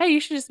 "Hey, you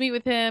should just meet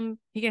with him.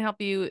 He can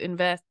help you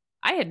invest."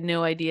 I had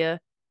no idea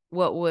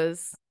what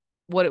was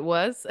what it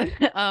was.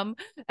 um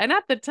and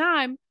at the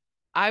time,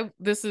 I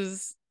this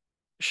is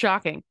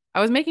shocking.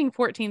 I was making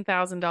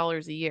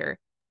 $14,000 a year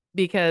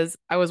because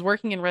I was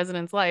working in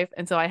residence life.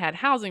 And so I had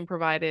housing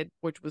provided,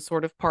 which was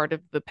sort of part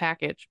of the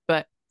package,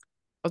 but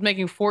I was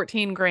making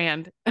 14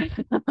 grand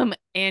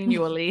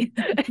annually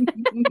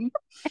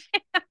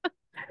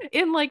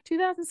in like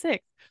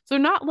 2006. So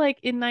not like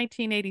in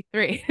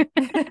 1983,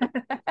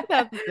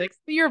 2006,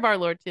 the year of our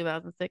Lord,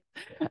 2006.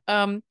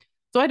 Um,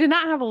 so I did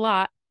not have a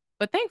lot,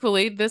 but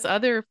thankfully this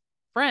other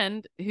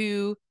friend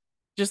who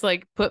just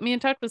like put me in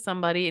touch with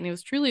somebody, and it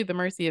was truly the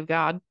mercy of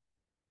God.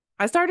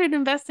 I started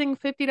investing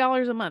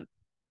 $50 a month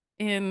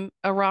in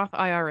a Roth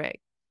IRA.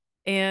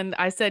 And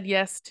I said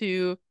yes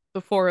to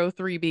the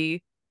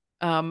 403b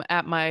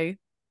at my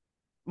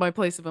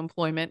place of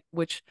employment,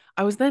 which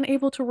I was then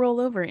able to roll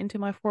over into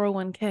my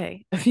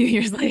 401k a few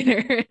years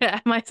later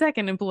at my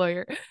second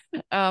employer.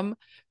 Um,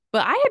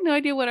 but I had no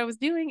idea what I was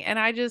doing, and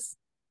I just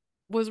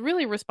was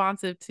really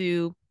responsive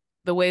to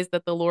the ways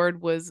that the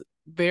Lord was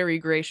very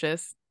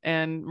gracious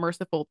and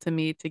merciful to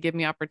me to give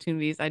me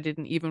opportunities I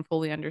didn't even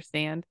fully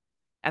understand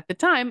at the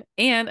time.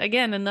 And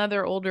again,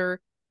 another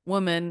older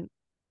woman,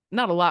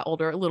 not a lot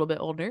older, a little bit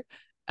older,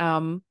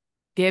 um,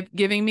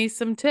 giving me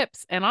some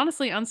tips and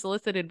honestly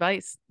unsolicited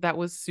advice that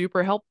was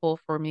super helpful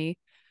for me.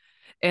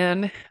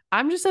 And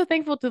I'm just so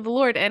thankful to the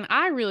Lord. And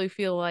I really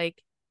feel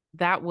like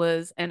that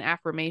was an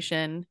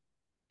affirmation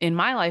in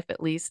my life,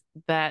 at least,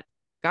 that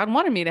God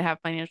wanted me to have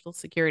financial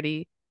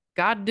security.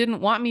 God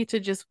didn't want me to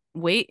just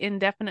wait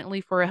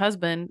indefinitely for a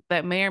husband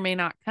that may or may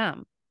not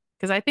come.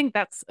 Because I think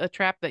that's a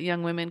trap that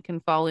young women can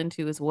fall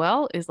into as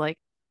well, is like,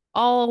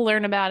 I'll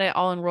learn about it,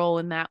 I'll enroll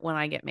in that when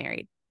I get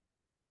married.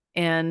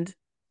 And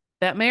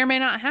that may or may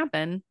not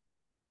happen,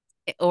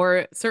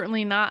 or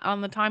certainly not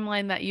on the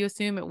timeline that you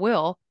assume it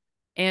will.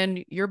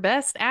 And your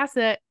best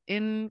asset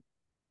in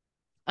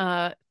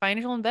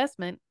financial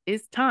investment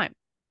is time,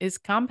 is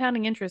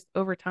compounding interest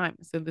over time.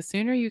 So the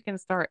sooner you can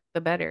start,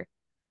 the better.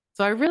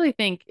 So I really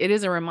think it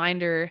is a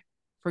reminder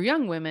for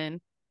young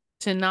women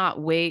to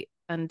not wait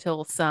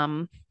until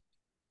some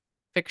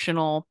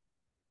fictional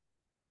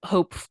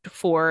hoped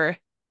for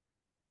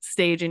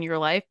stage in your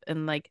life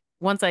and like,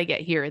 once I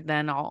get here,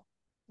 then I'll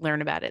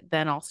learn about it,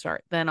 then I'll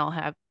start, then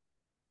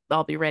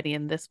I'll be ready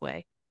in this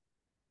way.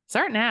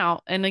 Start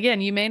now. And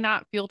again, you may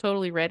not feel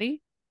totally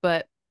ready,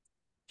 but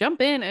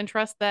jump in and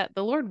trust that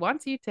the Lord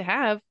wants you to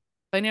have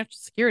financial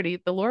security.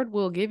 The Lord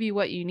will give you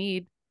what you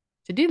need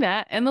to do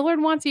that. And the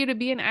Lord wants you to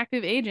be an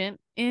active agent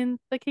in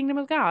the kingdom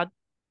of God.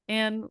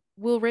 and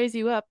we'll raise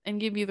you up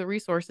and give you the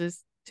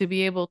resources to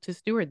be able to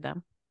steward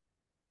them.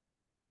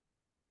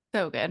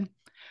 So good.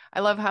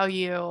 I love how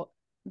you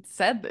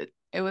said that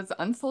it was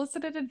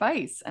unsolicited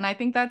advice. And I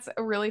think that's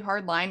a really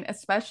hard line,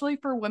 especially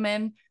for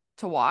women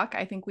to walk.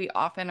 I think we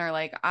often are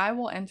like, I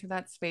will enter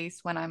that space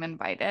when I'm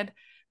invited.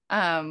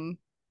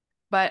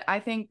 But I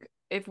think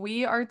if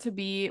we are to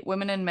be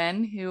women and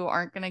men who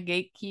aren't going to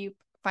gatekeep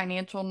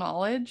financial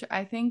knowledge,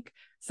 I think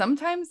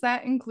sometimes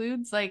that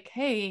includes like,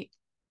 hey,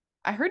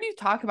 I heard you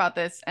talk about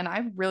this, and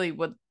I really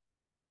would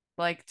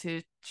like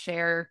to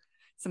share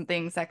some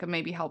things that could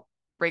maybe help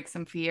break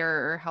some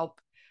fear or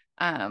help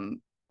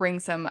bring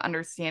some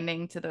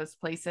understanding to those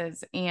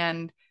places.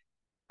 And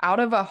out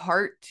of a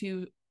heart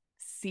to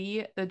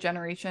see the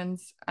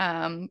generations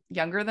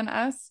younger than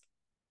us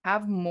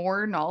have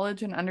more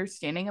knowledge and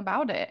understanding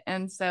about it.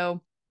 And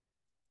so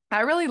I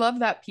really love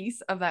that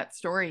piece of that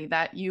story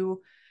that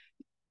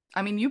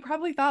I mean, you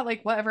probably thought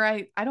like, whatever,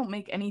 I don't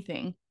make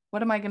anything.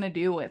 What am I going to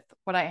do with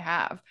what I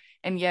have?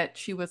 And yet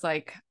she was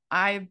like,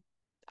 I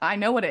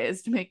know what it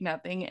is to make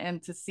nothing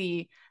and to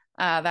see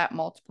that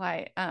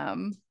multiply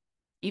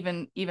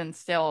even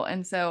still.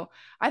 And so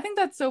I think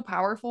that's so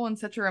powerful and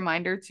such a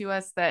reminder to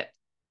us that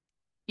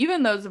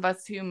even those of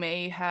us who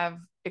may have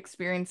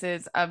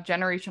experiences of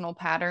generational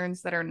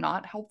patterns that are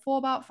not helpful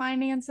about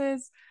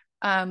finances,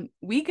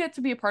 we get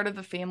to be a part of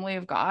the family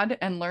of God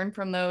and learn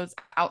from those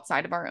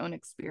outside of our own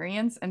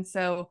experience. And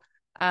so,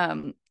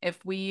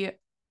 if we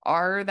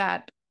are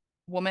that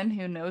woman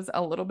who knows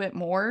a little bit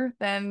more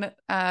than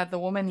the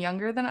woman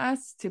younger than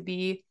us, to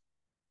be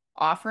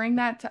offering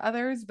that to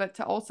others, but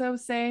to also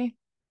say,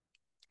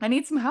 I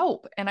need some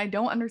help and I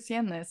don't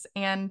understand this.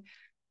 And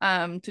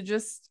to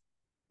just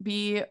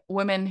be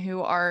women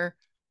who are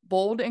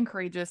bold and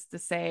courageous to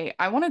say,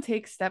 I want to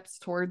take steps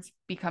towards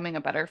becoming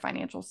a better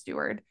financial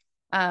steward.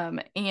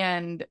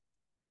 And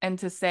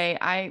to say,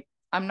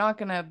 I'm not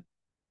gonna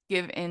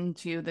give in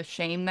to the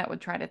shame that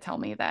would try to tell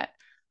me that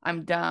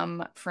I'm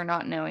dumb for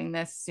not knowing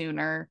this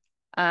sooner.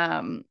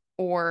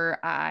 Or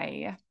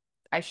I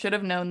should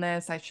have known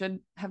this, I should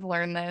have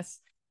learned this.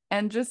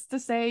 And just to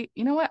say,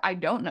 you know what, I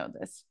don't know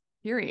this,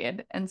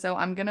 period. And so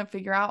I'm gonna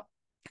figure out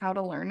how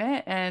to learn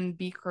it and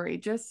be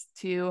courageous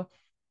to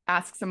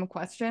ask some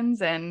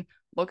questions and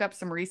look up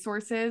some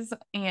resources.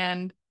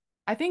 And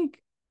I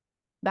think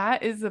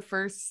that is the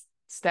first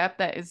step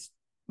that is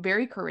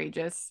very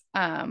courageous.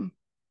 And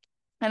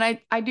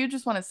I do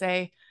just want to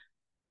say,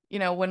 you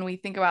know, when we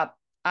think about,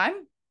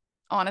 I'm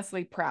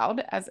honestly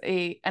proud as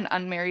an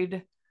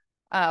unmarried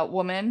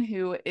woman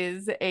who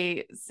is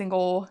a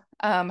single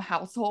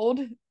household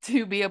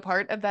to be a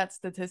part of that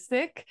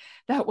statistic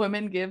that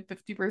women give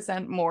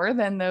 50% more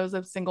than those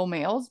of single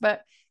males.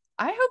 But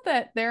I hope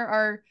that there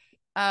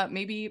are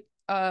maybe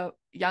a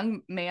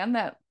young man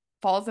that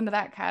falls into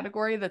that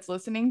category that's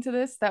listening to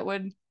this that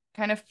would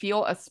kind of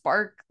feel a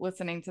spark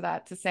listening to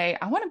that, to say,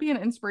 I want to be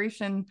an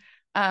inspiration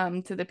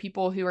to the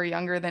people who are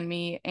younger than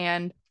me.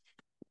 And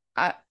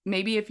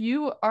maybe if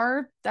you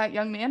are that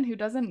young man who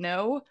doesn't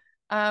know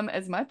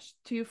as much,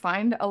 to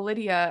find a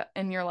Lydia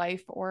in your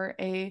life or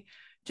a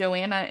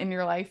Joanna in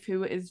your life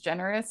who is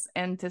generous,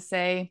 and to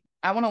say,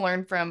 I want to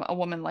learn from a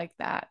woman like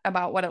that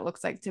about what it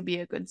looks like to be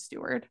a good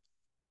steward.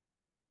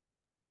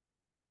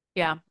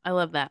 Yeah, I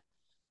love that.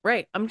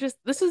 Right.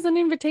 This is an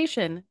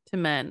invitation to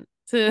men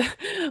to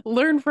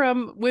learn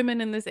from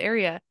women in this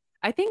area.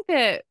 I think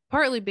that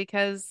partly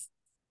because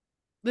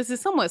this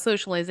is somewhat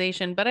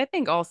socialization, but I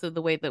think also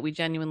the way that we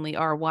genuinely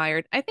are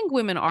wired. I think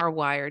women are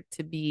wired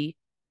to be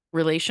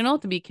relational,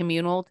 to be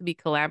communal, to be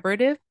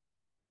collaborative.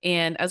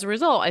 And as a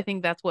result, I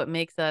think that's what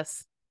makes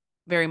us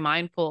very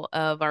mindful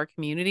of our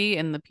community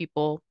and the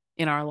people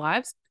in our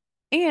lives.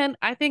 And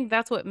I think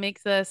that's what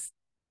makes us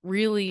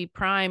really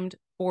primed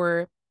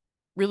for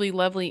really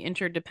lovely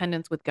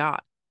interdependence with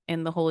God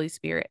and the Holy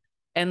Spirit.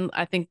 And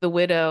I think the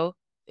widow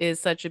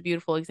is such a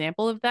beautiful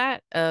example of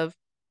that, of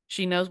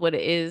she knows what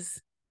it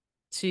is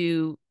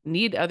to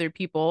need other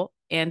people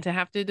and to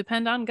have to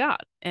depend on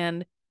God.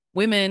 And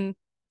women,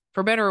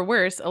 for better or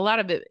worse, a lot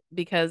of it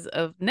because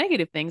of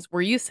negative things,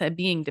 we're used to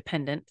being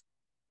dependent.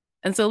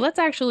 And so let's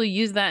actually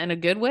use that in a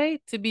good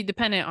way to be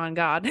dependent on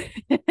God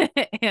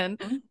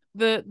and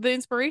the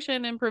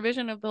inspiration and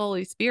provision of the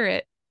Holy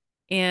Spirit,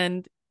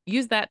 and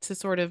use that to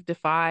sort of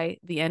defy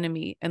the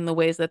enemy and the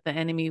ways that the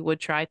enemy would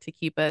try to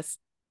keep us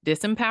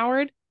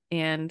disempowered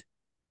and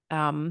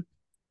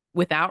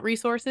without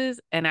resources,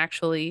 and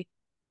actually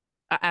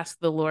ask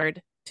the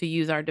Lord to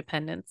use our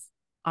dependence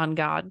on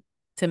God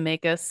to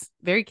make us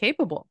very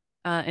capable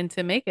and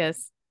to make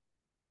us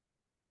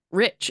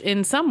rich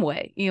in some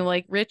way, you know,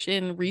 like rich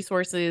in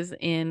resources,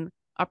 in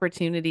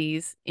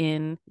opportunities,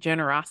 in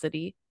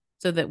generosity,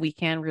 so that we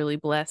can really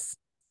bless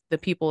the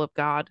people of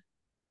God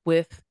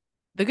with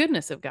the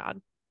goodness of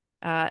God.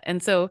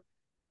 And so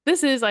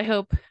this is, I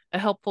hope, a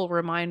helpful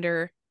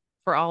reminder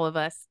for all of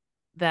us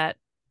that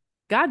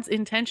God's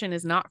intention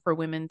is not for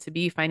women to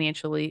be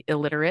financially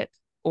illiterate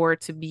or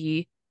to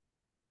be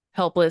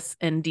helpless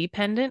and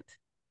dependent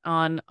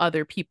on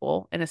other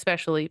people, and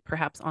especially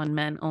perhaps on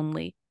men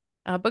only.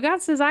 But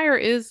God's desire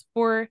is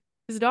for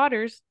his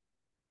daughters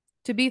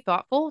to be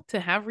thoughtful, to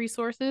have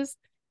resources.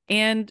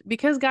 And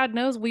because God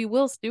knows we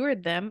will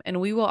steward them and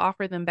we will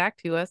offer them back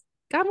to us,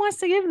 God wants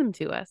to give them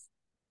to us.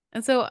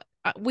 And so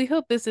we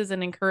hope this is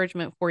an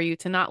encouragement for you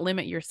to not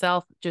limit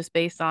yourself just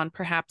based on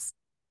perhaps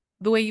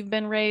the way you've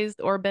been raised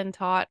or been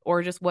taught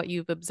or just what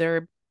you've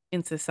observed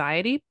in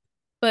society,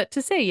 but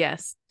to say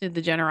yes to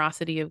the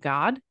generosity of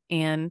God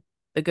and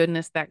the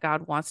goodness that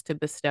God wants to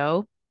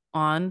bestow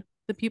on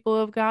the people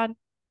of God,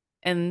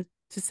 and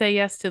to say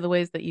yes to the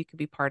ways that you could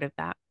be part of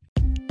that.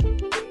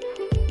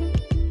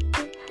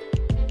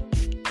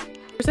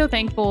 We're so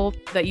thankful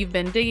that you've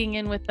been digging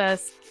in with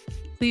us.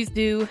 Please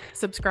do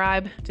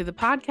subscribe to the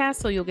podcast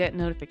so you'll get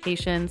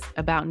notifications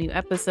about new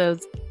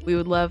episodes. We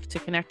would love to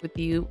connect with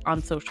you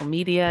on social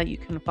media. You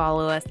can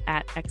follow us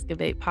at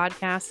Excavate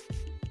Podcast.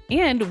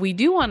 And we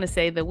do want to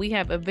say that we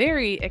have a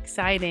very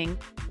exciting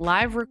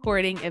live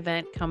recording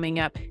event coming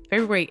up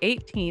February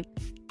 18th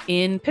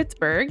in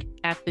Pittsburgh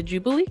at the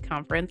Jubilee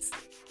Conference.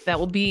 That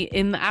will be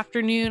in the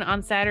afternoon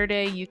on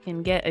Saturday. You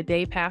can get a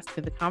day pass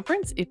to the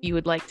conference if you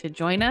would like to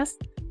join us.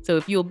 So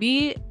if you'll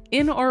be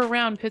in or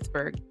around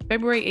Pittsburgh,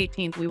 February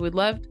 18th, we would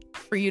love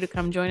for you to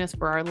come join us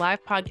for our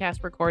live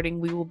podcast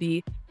recording. We will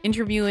be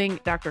interviewing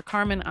Dr.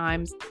 Carmen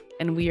Imes,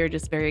 and we are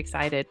just very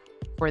excited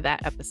for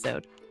that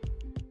episode.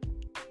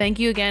 Thank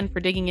you again for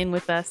digging in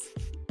with us.